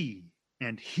see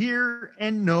and hear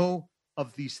and know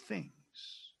of these things.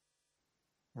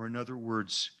 Or in other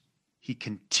words, he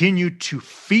continued to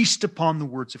feast upon the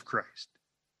words of Christ.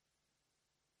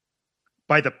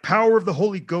 By the power of the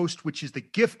Holy Ghost, which is the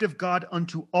gift of God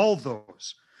unto all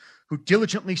those who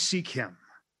diligently seek him.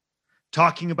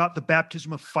 Talking about the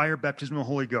baptism of fire, baptism of the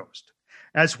Holy Ghost.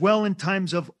 As well in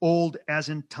times of old as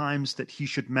in times that he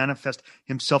should manifest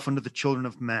himself unto the children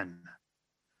of men.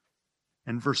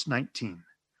 And verse 19.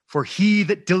 For he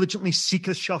that diligently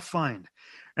seeketh shall find,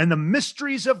 and the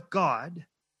mysteries of God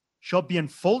shall be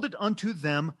unfolded unto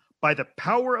them by the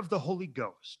power of the Holy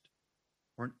Ghost.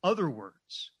 Or in other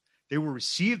words, they will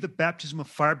receive the baptism of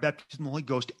fire, baptism of the Holy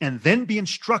Ghost, and then be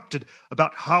instructed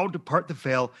about how to part the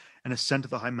veil and ascend to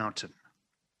the high mountain.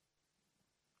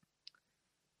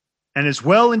 And as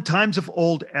well in times of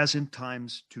old as in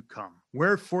times to come.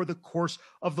 Wherefore the course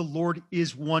of the Lord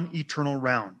is one eternal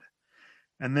round.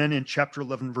 And then in chapter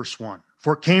 11, verse 1.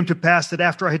 For it came to pass that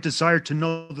after I had desired to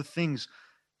know the things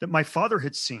that my father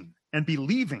had seen, and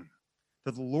believing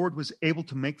that the Lord was able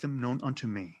to make them known unto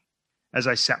me, as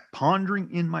I sat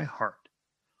pondering in my heart,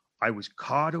 I was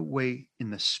caught away in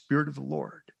the Spirit of the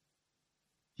Lord.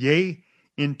 Yea,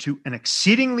 into an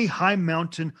exceedingly high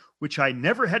mountain, which I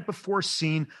never had before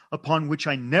seen, upon which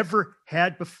I never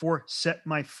had before set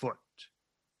my foot.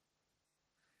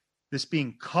 This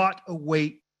being caught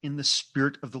away in the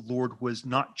Spirit of the Lord was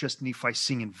not just Nephi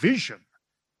seeing in vision.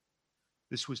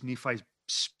 This was Nephi's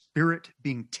spirit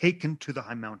being taken to the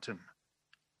high mountain.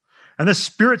 And the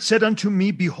Spirit said unto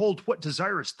me, Behold, what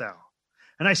desirest thou?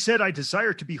 And I said, I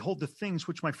desire to behold the things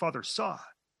which my father saw.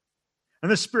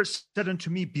 And the Spirit said unto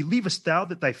me, Believest thou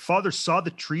that thy father saw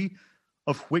the tree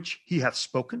of which he hath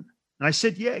spoken? And I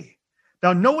said, Yea.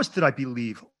 Thou knowest that I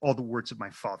believe all the words of my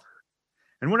father.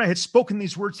 And when I had spoken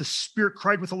these words, the Spirit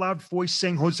cried with a loud voice,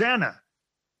 saying, Hosanna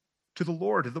to the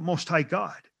Lord of the Most High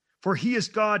God. For he is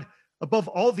God above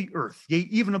all the earth, yea,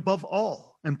 even above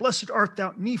all. And blessed art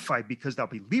thou, Nephi, because thou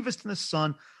believest in the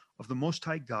Son of the Most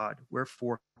High God.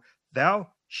 Wherefore thou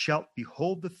shalt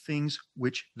behold the things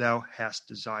which thou hast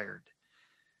desired.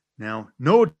 Now,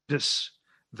 notice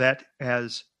that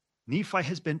as Nephi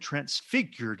has been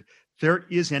transfigured, there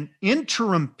is an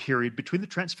interim period between the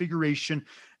transfiguration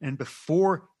and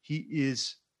before he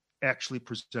is actually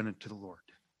presented to the Lord.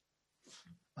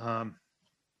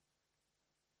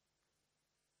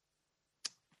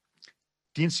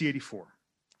 D&C 84.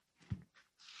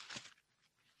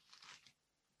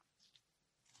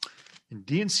 In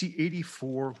D&C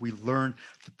 84, we learn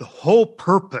that the whole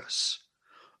purpose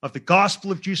of the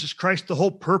gospel of Jesus Christ, the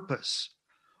whole purpose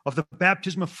of the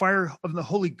baptism of fire of the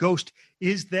Holy Ghost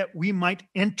is that we might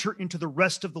enter into the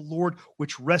rest of the Lord,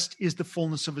 which rest is the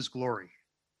fullness of his glory.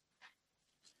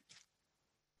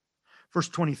 Verse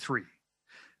 23.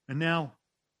 And now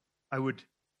I would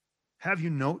have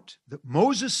you note that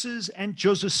Moses's and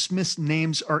Joseph Smith's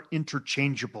names are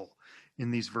interchangeable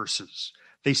in these verses.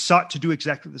 They sought to do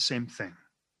exactly the same thing.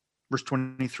 Verse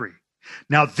 23.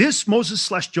 Now this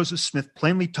Moses/Joseph Smith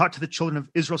plainly taught to the children of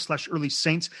Israel/early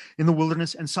saints in the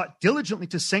wilderness and sought diligently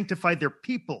to sanctify their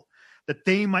people that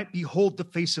they might behold the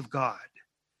face of God.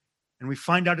 And we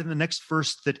find out in the next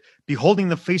verse that beholding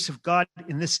the face of God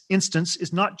in this instance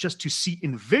is not just to see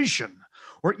in vision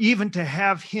or even to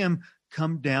have him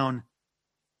come down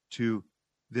to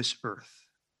this earth,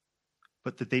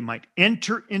 but that they might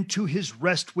enter into his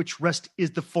rest, which rest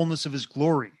is the fullness of his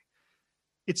glory.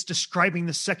 It's describing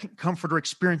the second comforter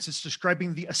experience. It's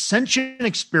describing the ascension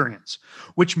experience,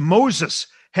 which Moses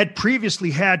had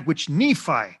previously had, which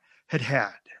Nephi had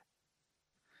had.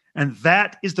 And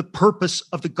that is the purpose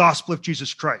of the gospel of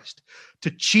Jesus Christ,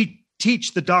 to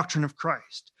teach the doctrine of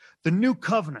Christ, the new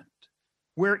covenant,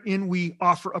 wherein we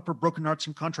offer up our broken hearts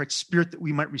and contrite spirit that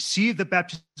we might receive the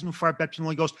baptism of fire, baptism of the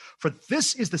Holy Ghost. For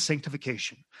this is the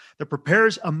sanctification that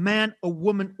prepares a man, a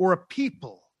woman, or a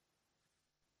people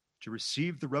to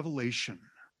receive the revelation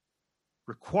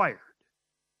required,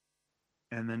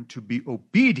 and then to be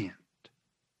obedient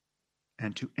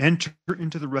and to enter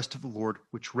into the rest of the Lord,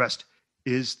 which rest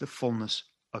is the fullness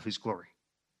of his glory.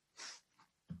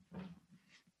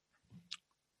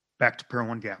 Back to Para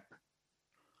One Gap.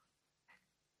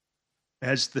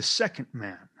 As the second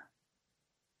man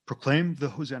proclaimed the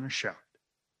Hosanna shout,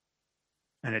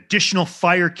 an additional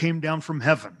fire came down from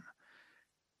heaven,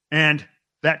 and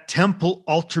that temple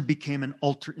altar became an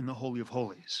altar in the Holy of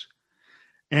Holies.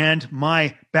 And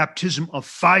my baptism of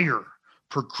fire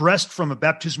progressed from a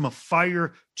baptism of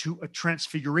fire to a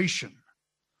transfiguration.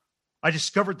 I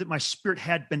discovered that my spirit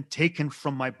had been taken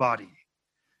from my body,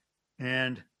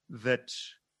 and that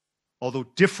although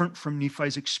different from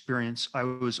Nephi's experience, I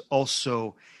was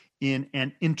also in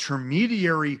an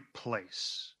intermediary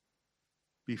place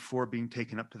before being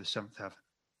taken up to the seventh heaven.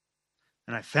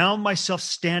 And I found myself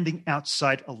standing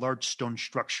outside a large stone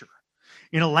structure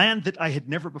in a land that I had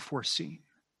never before seen.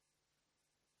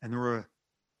 And there were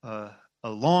a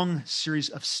long series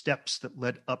of steps that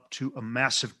led up to a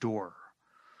massive door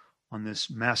on this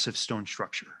massive stone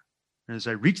structure. And as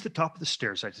I reached the top of the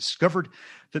stairs, I discovered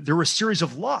that there were a series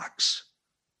of locks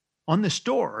on this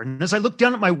door. And as I looked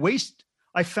down at my waist,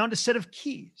 I found a set of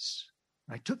keys.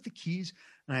 I took the keys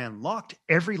and I unlocked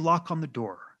every lock on the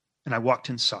door, and I walked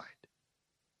inside.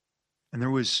 And there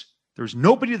was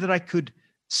nobody that I could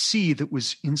see that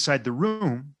was inside the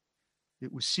room.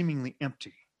 It was seemingly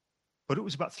empty, but it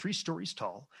was about 3 stories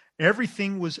tall.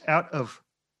 Everything was out of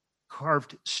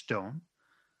carved stone.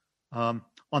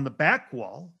 On the back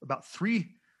wall, about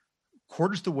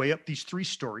 3/4 the way up these 3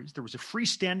 stories, there was a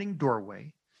freestanding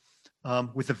doorway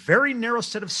with a very narrow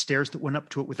set of stairs that went up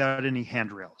to it without any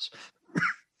handrails.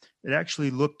 It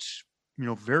actually looked,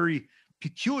 very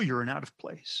peculiar and out of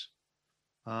place,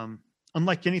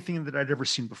 unlike anything that I'd ever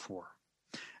seen before.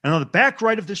 And on the back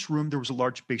right of this room, there was a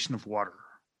large basin of water.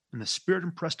 And the Spirit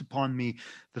impressed upon me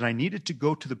that I needed to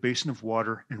go to the basin of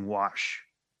water and wash.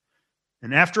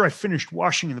 And after I finished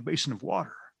washing in the basin of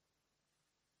water,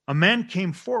 a man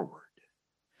came forward,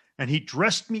 and he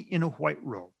dressed me in a white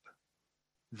robe.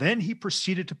 Then he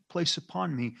proceeded to place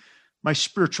upon me my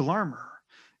spiritual armor,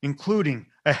 including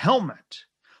a helmet,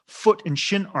 foot and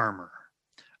shin armor,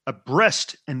 a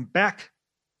breast and back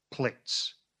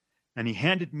plates, and he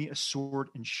handed me a sword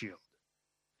and shield.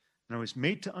 And I was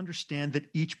made to understand that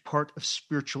each part of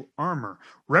spiritual armor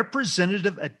represented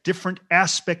a different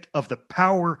aspect of the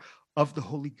power of the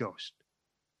Holy Ghost.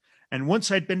 And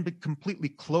once I'd been completely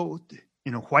clothed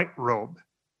in a white robe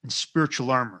and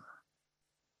spiritual armor,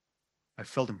 I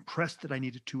felt impressed that I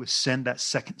needed to ascend that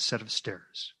second set of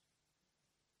stairs.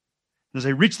 And as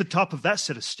I reached the top of that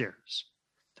set of stairs,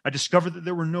 I discovered that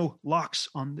there were no locks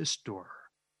on this door.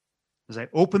 As I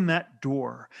opened that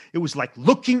door, it was like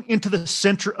looking into the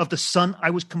center of the sun.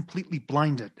 I was completely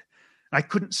blinded. I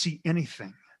couldn't see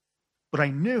anything, but I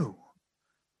knew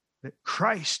that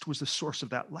Christ was the source of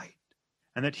that light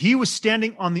and that he was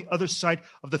standing on the other side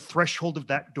of the threshold of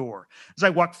that door. As I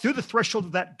walked through the threshold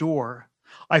of that door,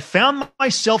 I found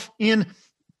myself in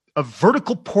a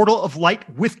vertical portal of light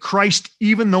with Christ,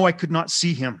 even though I could not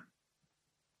see him,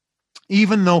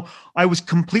 even though I was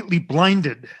completely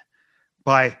blinded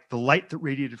by the light that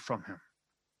radiated from him.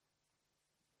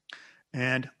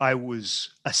 And I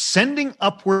was ascending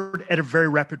upward at a very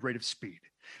rapid rate of speed.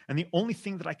 And the only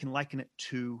thing that I can liken it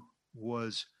to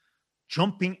was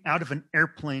jumping out of an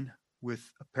airplane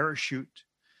with a parachute,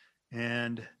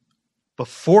 and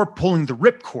before pulling the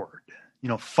ripcord,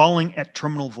 falling at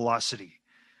terminal velocity,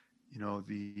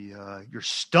 your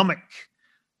stomach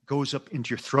goes up into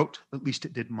your throat. At least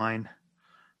it did mine.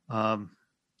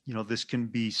 This can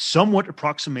be somewhat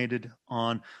approximated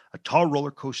on a tall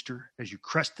roller coaster as you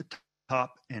crest the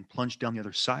top and plunge down the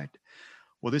other side.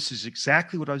 Well, this is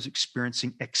exactly what I was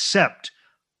experiencing, except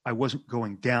I wasn't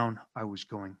going down, I was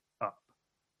going up.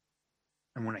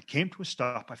 And when I came to a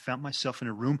stop, I found myself in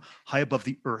a room high above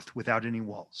the earth without any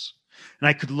walls. And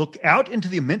I could look out into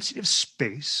the immensity of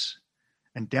space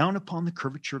and down upon the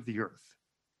curvature of the earth.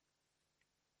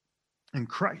 And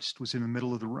Christ was in the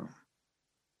middle of the room.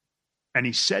 And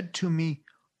he said to me,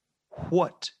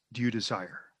 "What do you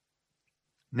desire?"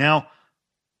 Now,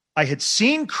 I had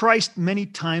seen Christ many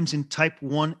times in type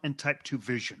 1 and type 2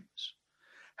 visions.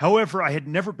 However, I had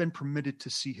never been permitted to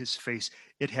see his face.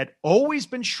 It had always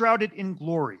been shrouded in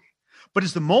glory. But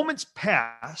as the moments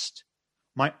passed,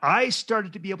 my eyes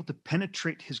started to be able to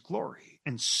penetrate his glory.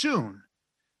 And soon,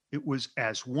 it was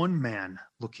as one man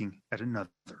looking at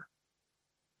another.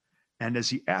 And as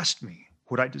he asked me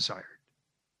what I desired,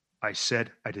 I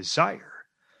said, "I desire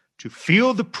to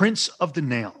feel the prints of the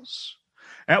nails."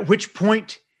 At which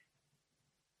point,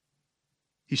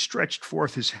 he stretched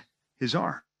forth his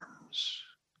arms.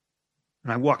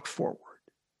 And I walked forward.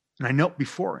 And I knelt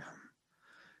before him.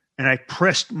 And I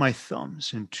pressed my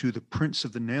thumbs into the prints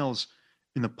of the nails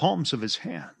in the palms of his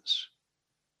hands.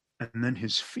 And then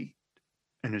his feet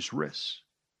and his wrists.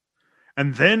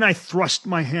 And then I thrust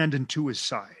my hand into his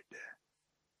side.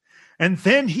 And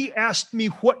then he asked me,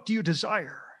 "What do you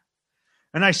desire?"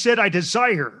 And I said, "I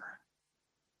desire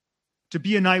to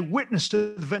be an eyewitness to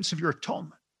the events of your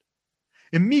atonement."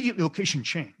 Immediately, location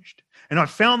changed, and I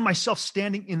found myself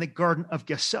standing in the Garden of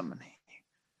Gethsemane.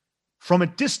 From a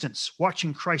distance,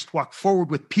 watching Christ walk forward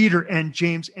with Peter and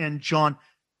James and John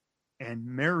and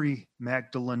Mary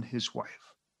Magdalene, his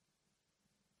wife.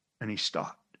 And he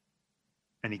stopped,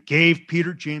 and he gave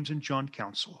Peter, James, and John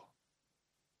counsel.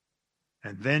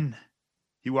 And then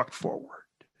he walked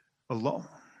forward alone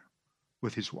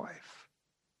with his wife.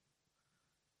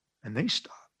 And they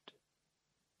stopped.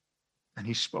 And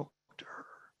he spoke to her.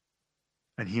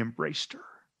 And he embraced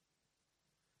her.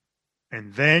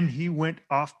 And then he went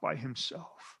off by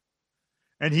himself.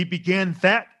 And he began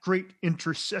that great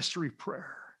intercessory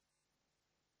prayer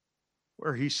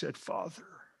where he said,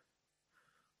 "Father,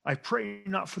 I pray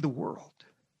not for the world,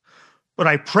 but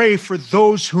I pray for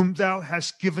those whom thou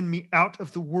hast given me out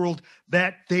of the world,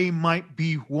 that they might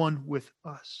be one with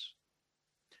us."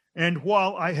 And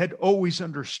while I had always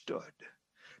understood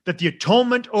that the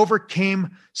atonement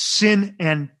overcame sin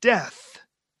and death,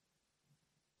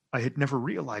 I had never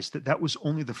realized that that was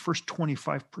only the first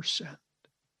 25%.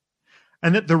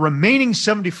 And that the remaining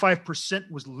 75%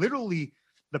 was literally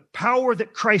the power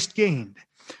that Christ gained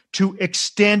to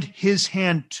extend his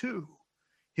hand to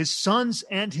his sons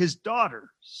and his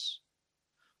daughters,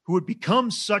 who would become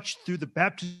such through the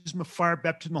baptism of fire,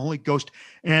 baptism of the Holy Ghost,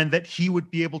 and that he would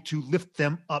be able to lift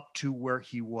them up to where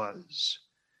he was.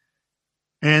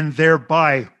 And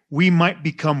thereby we might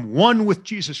become one with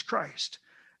Jesus Christ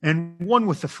and one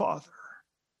with the Father.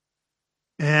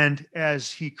 And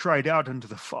as he cried out unto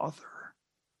the Father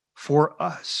for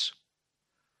us,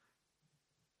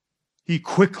 he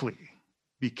quickly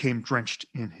became drenched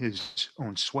in his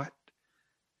own sweat,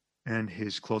 and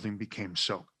his clothing became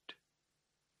soaked.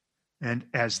 And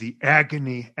as the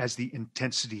agony, as the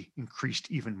intensity increased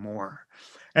even more,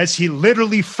 as he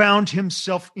literally found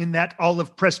himself in that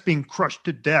olive press being crushed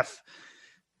to death,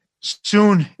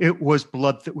 soon it was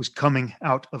blood that was coming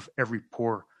out of every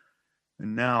pore.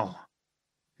 And now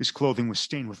his clothing was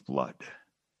stained with blood.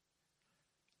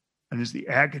 And as the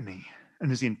agony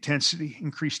and as the intensity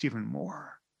increased even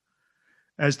more,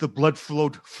 as the blood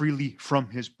flowed freely from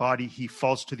his body, he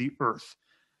falls to the earth.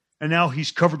 And now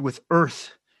he's covered with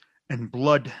earth and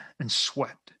blood and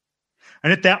sweat.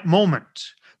 And at that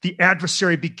moment, the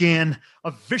adversary began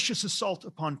a vicious assault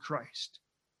upon Christ.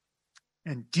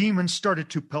 And demons started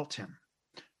to pelt him.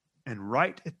 And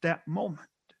right at that moment,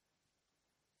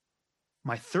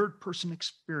 my third person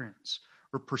experience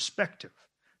or perspective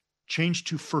changed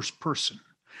to first person,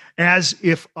 as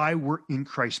if I were in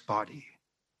Christ's body.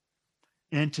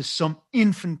 And to some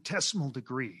infinitesimal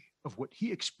degree of what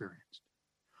he experienced,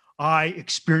 I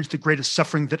experienced the greatest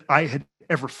suffering that I had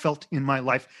ever felt in my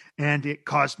life, and it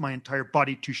caused my entire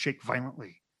body to shake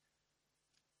violently.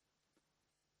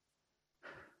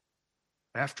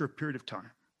 After a period of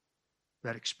time,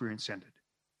 that experience ended.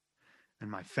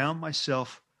 And I found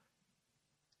myself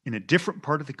in a different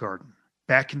part of the garden,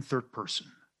 back in third person.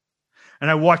 And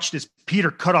I watched as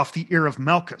Peter cut off the ear of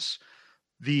Malchus,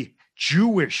 the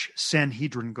Jewish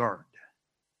Sanhedrin guard.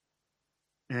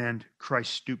 And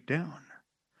Christ stooped down.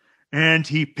 And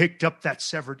he picked up that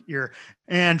severed ear,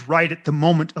 and right at the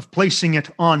moment of placing it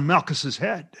on Malchus's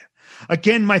head,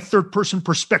 again, my third person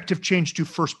perspective changed to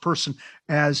first person,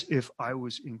 as if I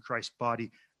was in Christ's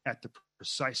body at the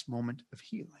precise moment of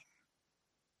healing.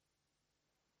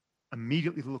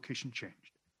 Immediately the location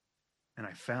changed, and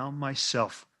I found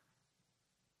myself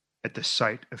at the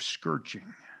site of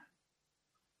scourging,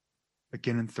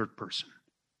 again in third person,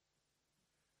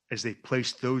 as they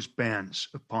placed those bands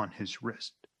upon his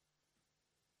wrist.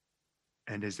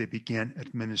 And as they began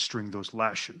administering those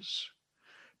lashes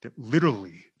that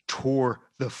literally tore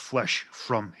the flesh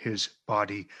from his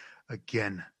body,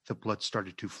 again, the blood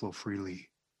started to flow freely.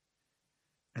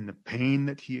 And the pain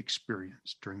that he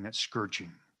experienced during that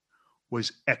scourging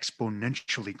was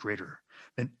exponentially greater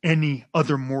than any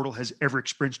other mortal has ever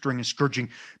experienced during a scourging,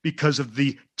 because of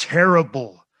the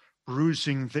terrible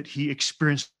bruising that he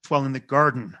experienced while in the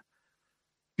garden,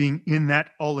 being in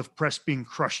that olive press, being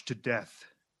crushed to death.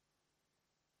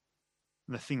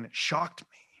 And the thing that shocked me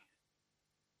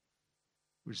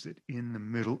was that in the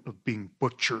middle of being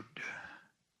butchered,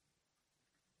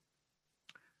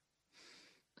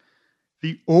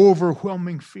 the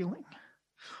overwhelming feeling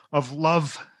of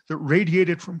love that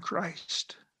radiated from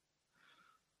Christ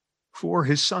for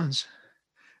his sons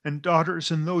and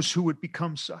daughters and those who would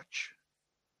become such.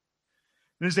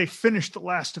 And as they finished the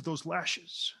last of those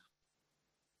lashes,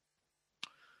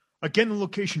 again the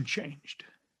location changed.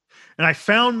 And I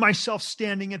found myself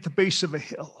standing at the base of a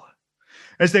hill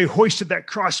as they hoisted that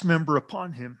cross member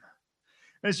upon him.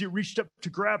 As he reached up to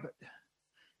grab it,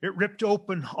 it ripped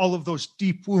open all of those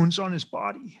deep wounds on his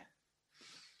body.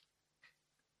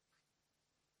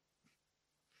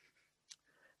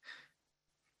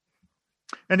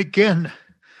 And again,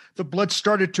 the blood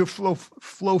started to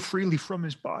flow freely from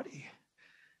his body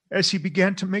as he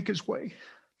began to make his way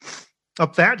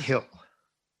up that hill.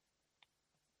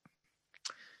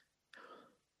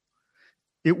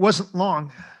 It wasn't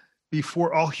long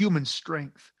before all human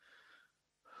strength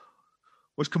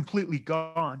was completely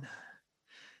gone,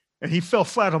 and he fell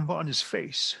flat on his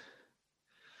face.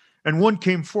 And one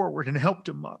came forward and helped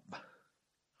him up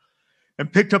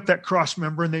and picked up that cross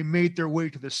member, and they made their way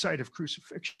to the site of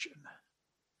crucifixion.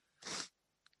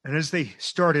 And as they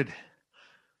started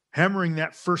hammering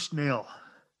that first nail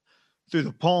through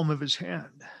the palm of his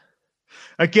hand,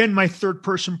 again, my third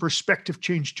person perspective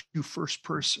changed to first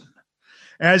person,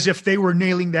 as if they were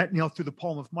nailing that nail through the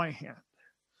palm of my hand.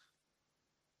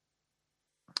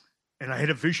 And I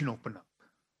had a vision open up.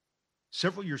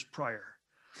 Several years prior,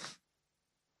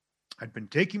 I'd been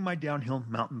taking my downhill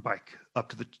mountain bike up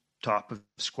to the top of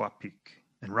Squaw Peak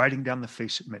and riding down the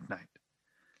face at midnight.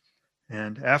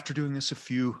 And after doing this a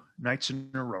few nights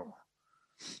in a row,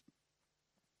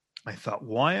 I thought,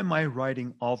 why am I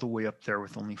riding all the way up there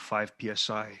with only 5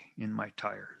 psi in my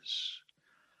tires?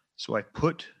 So I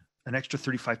put an extra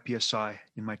 35 psi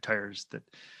in my tires, that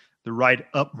the ride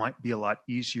up might be a lot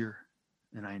easier.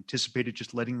 And I anticipated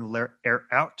just letting the air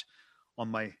out on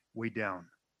my way down.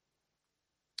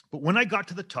 But when I got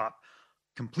to the top,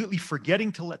 completely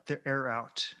forgetting to let the air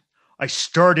out, I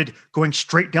started going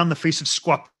straight down the face of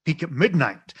Squaw Peak at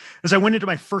midnight. As I went into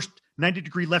my first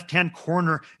 90-degree left-hand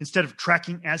corner, instead of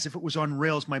tracking as if it was on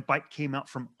rails, my bike came out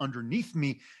from underneath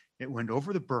me. It went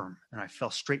over the berm, and I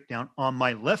fell straight down on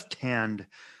my left hand,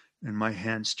 and my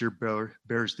hand still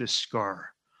bears this scar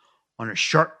on a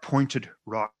sharp-pointed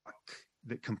rock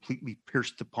that completely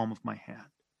pierced the palm of my hand.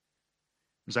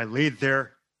 As I lay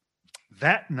there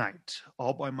that night,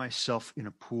 all by myself in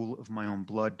a pool of my own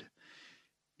blood,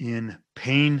 in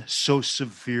pain so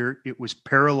severe it was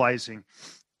paralyzing,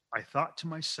 I thought to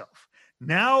myself,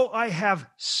 now I have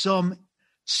some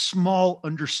small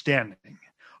understanding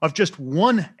of just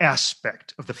one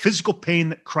aspect of the physical pain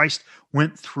that Christ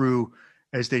went through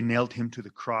as they nailed him to the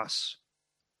cross.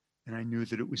 And I knew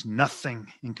that it was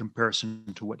nothing in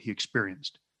comparison to what he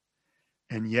experienced.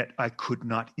 And yet I could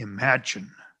not imagine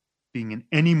being in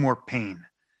any more pain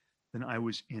than I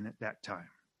was in at that time.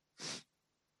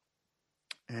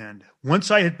 And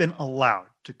once I had been allowed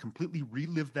to completely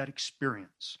relive that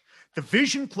experience, the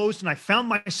vision closed and I found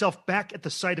myself back at the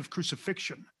site of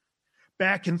crucifixion,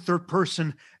 back in third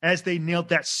person as they nailed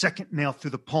that second nail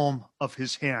through the palm of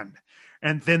his hand,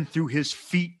 and then through his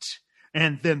feet,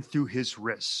 and then through his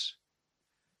wrists.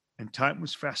 And time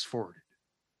was fast forwarded.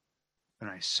 And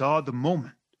I saw the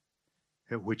moment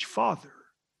at which Father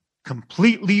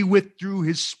completely withdrew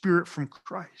his spirit from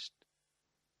Christ.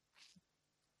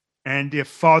 And if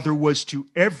Father was to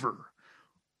ever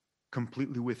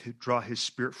completely withdraw his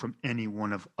spirit from any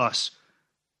one of us,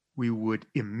 we would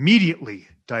immediately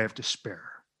die of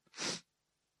despair.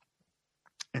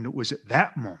 And it was at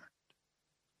that moment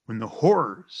when the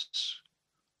horrors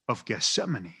of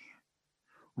Gethsemane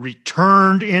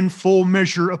returned in full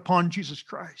measure upon Jesus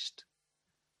Christ,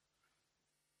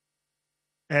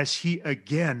 as he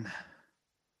again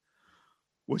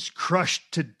was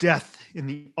crushed to death in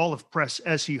the olive press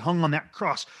as he hung on that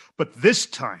cross, but this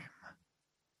time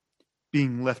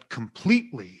being left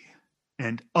completely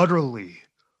and utterly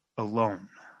alone.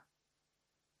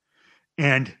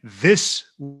 And this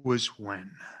was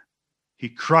when he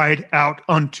cried out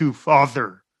unto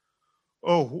Father,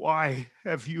 "Oh, why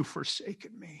have you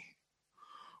forsaken me?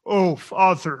 Oh,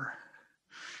 Father,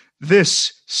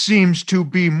 this seems to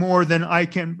be more than I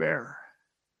can bear."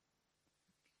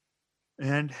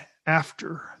 And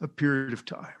after a period of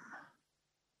time,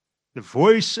 the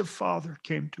voice of Father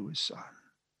came to his Son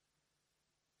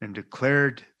and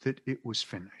declared that it was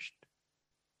finished.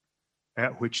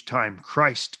 At which time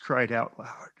Christ cried out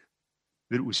loud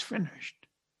that it was finished.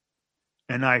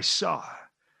 And I saw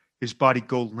his body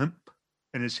go limp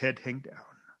and his head hang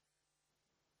down.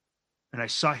 And I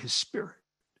saw his spirit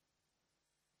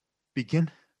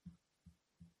begin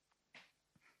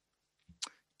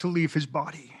to leave his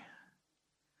body.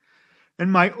 And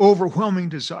my overwhelming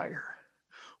desire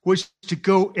was to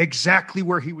go exactly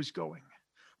where he was going.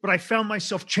 But I found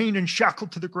myself chained and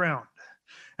shackled to the ground.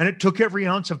 And it took every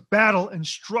ounce of battle and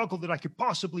struggle that I could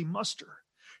possibly muster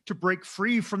to break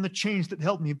free from the chains that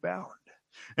held me bound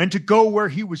and to go where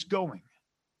he was going.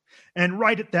 And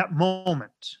right at that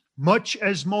moment, much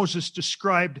as Moses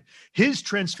described his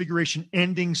transfiguration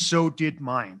ending, so did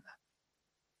mine.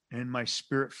 And my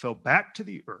spirit fell back to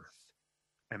the earth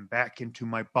and back into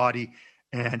my body,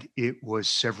 and it was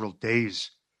several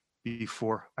days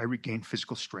before I regained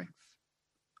physical strength,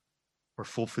 or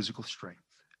full physical strength.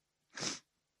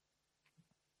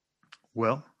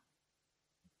 Well,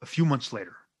 a few months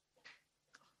later,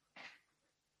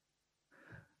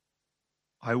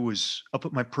 I was up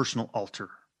at my personal altar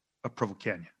of Provo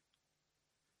Canyon,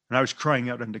 and I was crying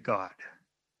out unto God.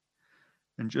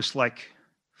 And just like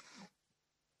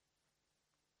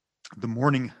the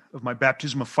morning of my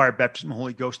baptism of fire, baptism of the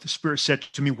Holy Ghost, the Spirit said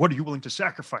to me, "What are you willing to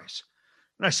sacrifice?"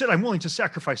 And I said, "I'm willing to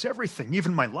sacrifice everything,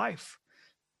 even my life."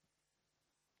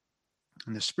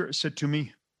 And the Spirit said to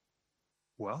me,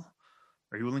 "Well,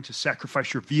 are you willing to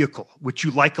sacrifice your vehicle, which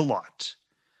you like a lot?"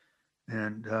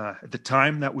 And at the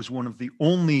time, that was one of the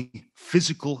only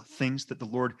physical things that the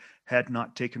Lord had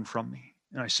not taken from me.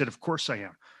 And I said, "Of course I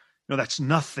am." No, that's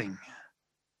nothing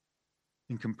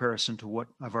in comparison to what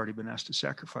I've already been asked to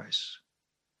sacrifice.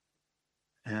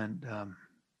 And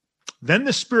then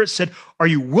the Spirit said, "Are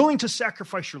you willing to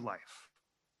sacrifice your life?"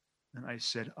 And I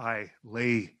said, "I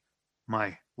lay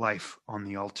my life on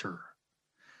the altar."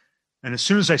 And as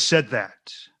soon as I said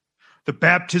that, the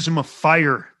baptism of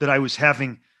fire that I was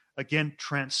having again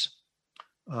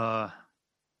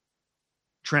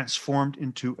transformed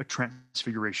into a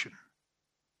transfiguration.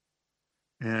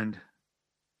 And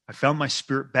I found my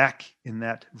spirit back in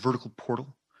that vertical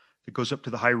portal that goes up to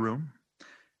the high room.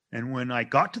 And when I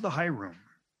got to the high room,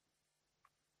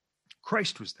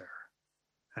 Christ was there.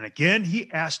 And again,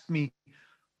 he asked me,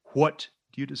 "What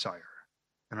do you desire?"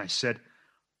 And I said,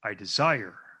 "I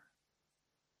desire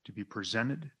to be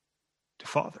presented to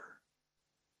Father."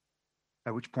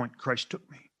 At which point Christ took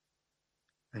me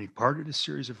and he parted a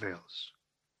series of veils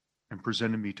and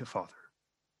presented me to Father.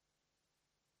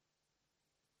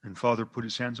 And Father put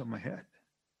his hands on my head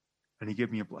and he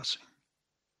gave me a blessing.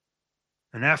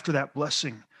 And after that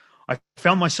blessing, I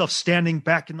found myself standing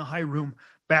back in the high room,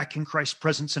 back in Christ's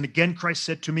presence. And again, Christ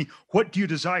said to me, "What do you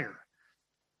desire?"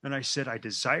 And I said, "I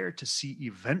desire to see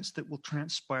events that will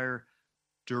transpire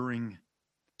during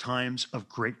times of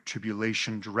great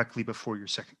tribulation directly before your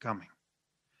second coming."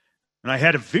 And I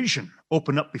had a vision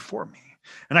open up before me.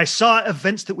 And I saw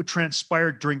events that would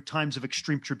transpire during times of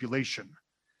extreme tribulation.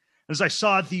 As I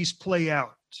saw these play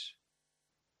out,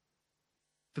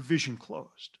 the vision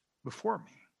closed before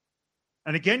me.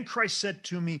 And again, Christ said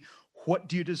to me, "What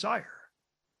do you desire?"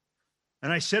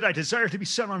 And I said, "I desire to be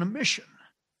sent on a mission."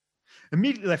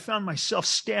 Immediately, I found myself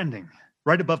standing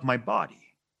right above my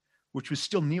body, which was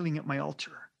still kneeling at my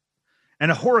altar. And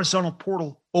a horizontal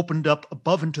portal opened up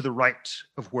above and to the right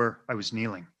of where I was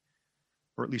kneeling,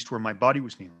 or at least where my body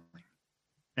was kneeling.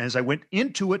 And as I went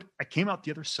into it, I came out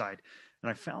the other side, and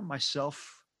I found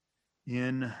myself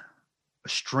in a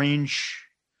strange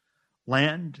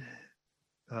land.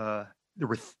 it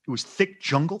was thick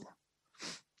jungle.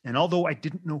 And although I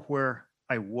didn't know where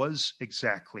I was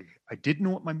exactly, I did know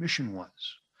what my mission was.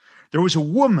 There was a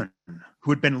woman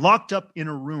who had been locked up in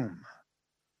a room,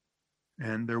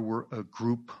 and there were a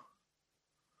group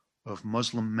of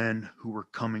Muslim men who were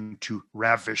coming to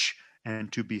ravish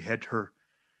and to behead her.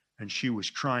 And she was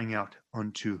crying out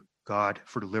unto God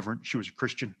for deliverance. She was a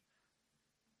Christian.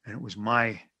 And it was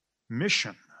my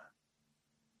mission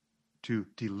to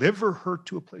deliver her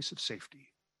to a place of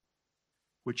safety,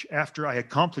 which after I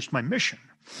accomplished my mission,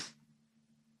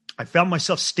 I found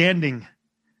myself standing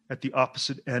at the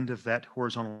opposite end of that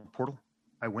horizontal portal.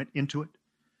 I went into it.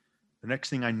 The next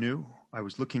thing I knew, I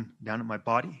was looking down at my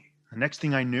body. The next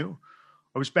thing I knew,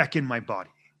 I was back in my body.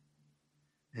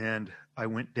 And I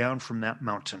went down from that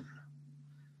mountain.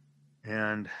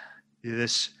 And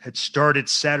this had started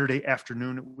Saturday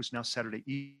afternoon. It was now Saturday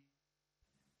evening.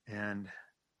 And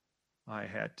I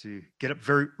had to get up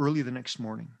very early the next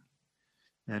morning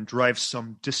and drive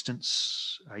some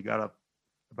distance. I got up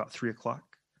about 3:00.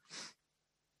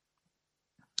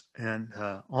 And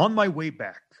on my way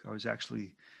back, I was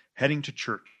actually heading to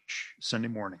church Sunday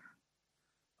morning,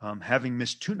 having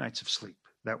missed 2 nights of sleep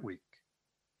that week.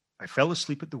 I fell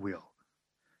asleep at the wheel,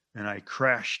 and I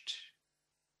crashed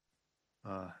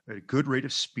at a good rate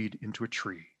of speed into a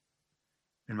tree.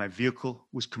 And my vehicle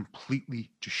was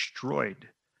completely destroyed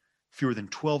fewer than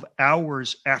 12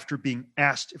 hours after being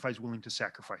asked if I was willing to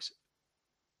sacrifice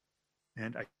it.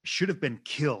 And I should have been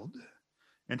killed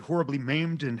and horribly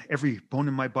maimed and every bone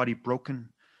in my body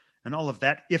broken and all of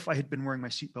that if I had been wearing my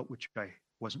seatbelt, which I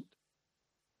wasn't.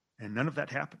 And none of that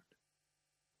happened.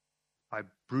 I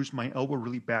bruised my elbow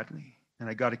really badly and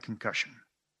I got a concussion.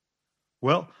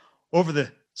 Well, over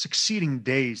the succeeding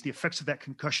days, the effects of that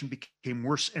concussion became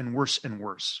worse and worse and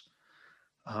worse.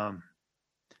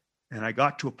 And I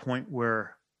got to a point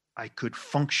where I could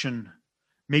function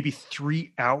maybe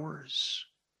 3 hours.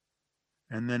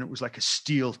 And then it was like a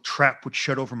steel trap would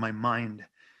shut over my mind.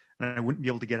 And I wouldn't be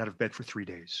able to get out of bed for 3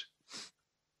 days.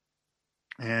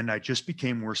 And I just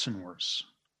became worse and worse.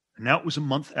 And now it was a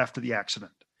month after the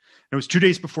accident. It was 2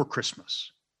 days before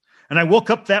Christmas. And I woke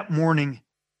up that morning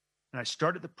and I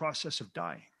started the process of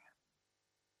dying.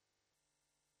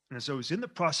 And as I was in the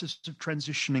process of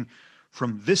transitioning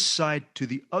from this side to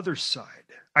the other side,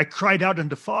 I cried out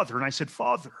unto Father and I said,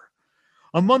 Father,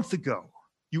 a month ago,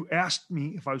 you asked me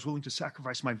if I was willing to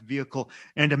sacrifice my vehicle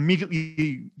and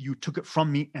immediately you took it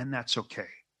from me and that's okay.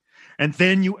 And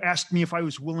then you asked me if I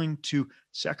was willing to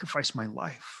sacrifice my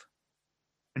life.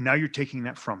 And now you're taking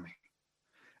that from me.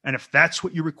 And if that's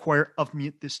what you require of me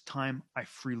at this time, I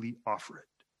freely offer it.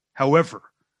 However,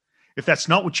 if that's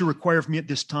not what you require of me at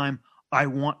this time, I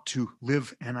want to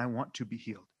live and I want to be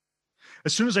healed.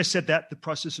 As soon as I said that, the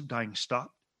process of dying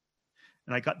stopped.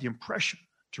 And I got the impression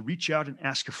to reach out and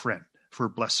ask a friend for a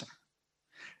blessing.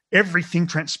 Everything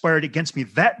transpired against me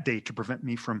that day to prevent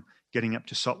me from getting up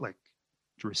to Salt Lake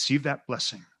to receive that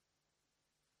blessing.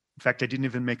 In fact, I didn't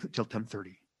even make it till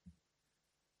 10:30.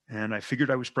 And I figured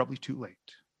I was probably too late.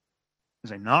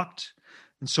 As I knocked,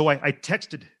 and so I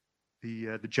texted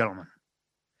the gentleman.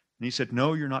 And he said,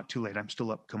 no, you're not too late. I'm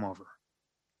still up. Come over.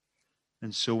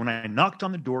 And so when I knocked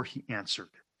on the door, he answered.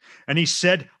 And he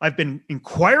said, I've been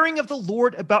inquiring of the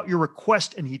Lord about your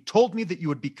request, and he told me that you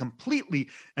would be completely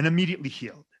and immediately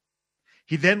healed.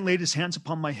 He then laid his hands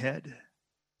upon my head,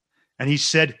 and he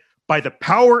said, by the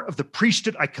power of the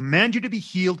priesthood, I command you to be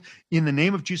healed in the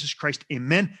name of Jesus Christ.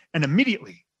 Amen. And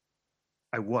immediately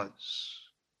I was.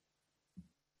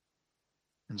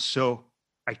 And so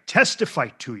I testify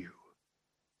to you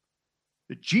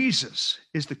that Jesus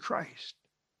is the Christ.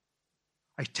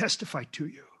 I testify to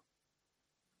you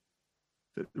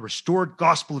that the restored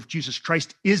gospel of Jesus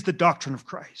Christ is the doctrine of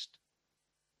Christ.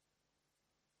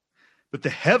 That the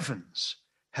heavens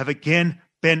have again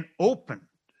been opened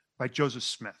by Joseph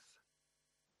Smith.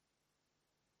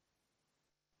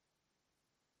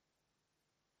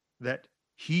 That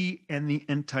he and the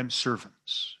end time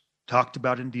servants talked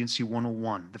about in D&C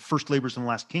 101, the first laborers in the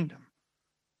last kingdom,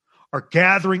 are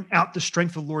gathering out the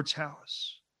strength of the Lord's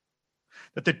house.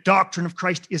 That the doctrine of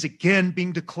Christ is again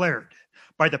being declared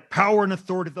by the power and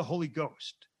authority of the Holy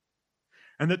Ghost.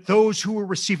 And that those who will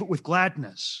receive it with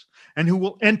gladness and who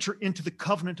will enter into the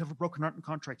covenant of a broken heart and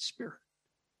contrite spirit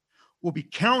will be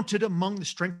counted among the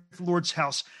strength of the Lord's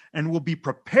house and will be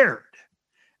prepared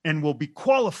and will be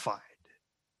qualified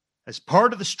as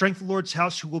part of the strength of the Lord's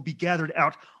house who will be gathered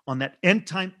out on that end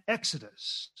time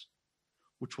exodus,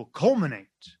 which will culminate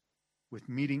with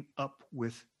meeting up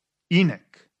with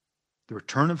Enoch, the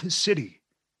return of his city,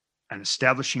 and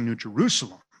establishing New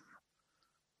Jerusalem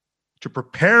to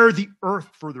prepare the earth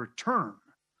for the return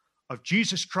of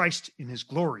Jesus Christ in his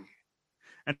glory.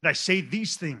 And I say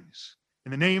these things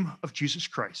in the name of Jesus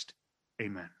Christ.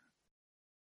 Amen.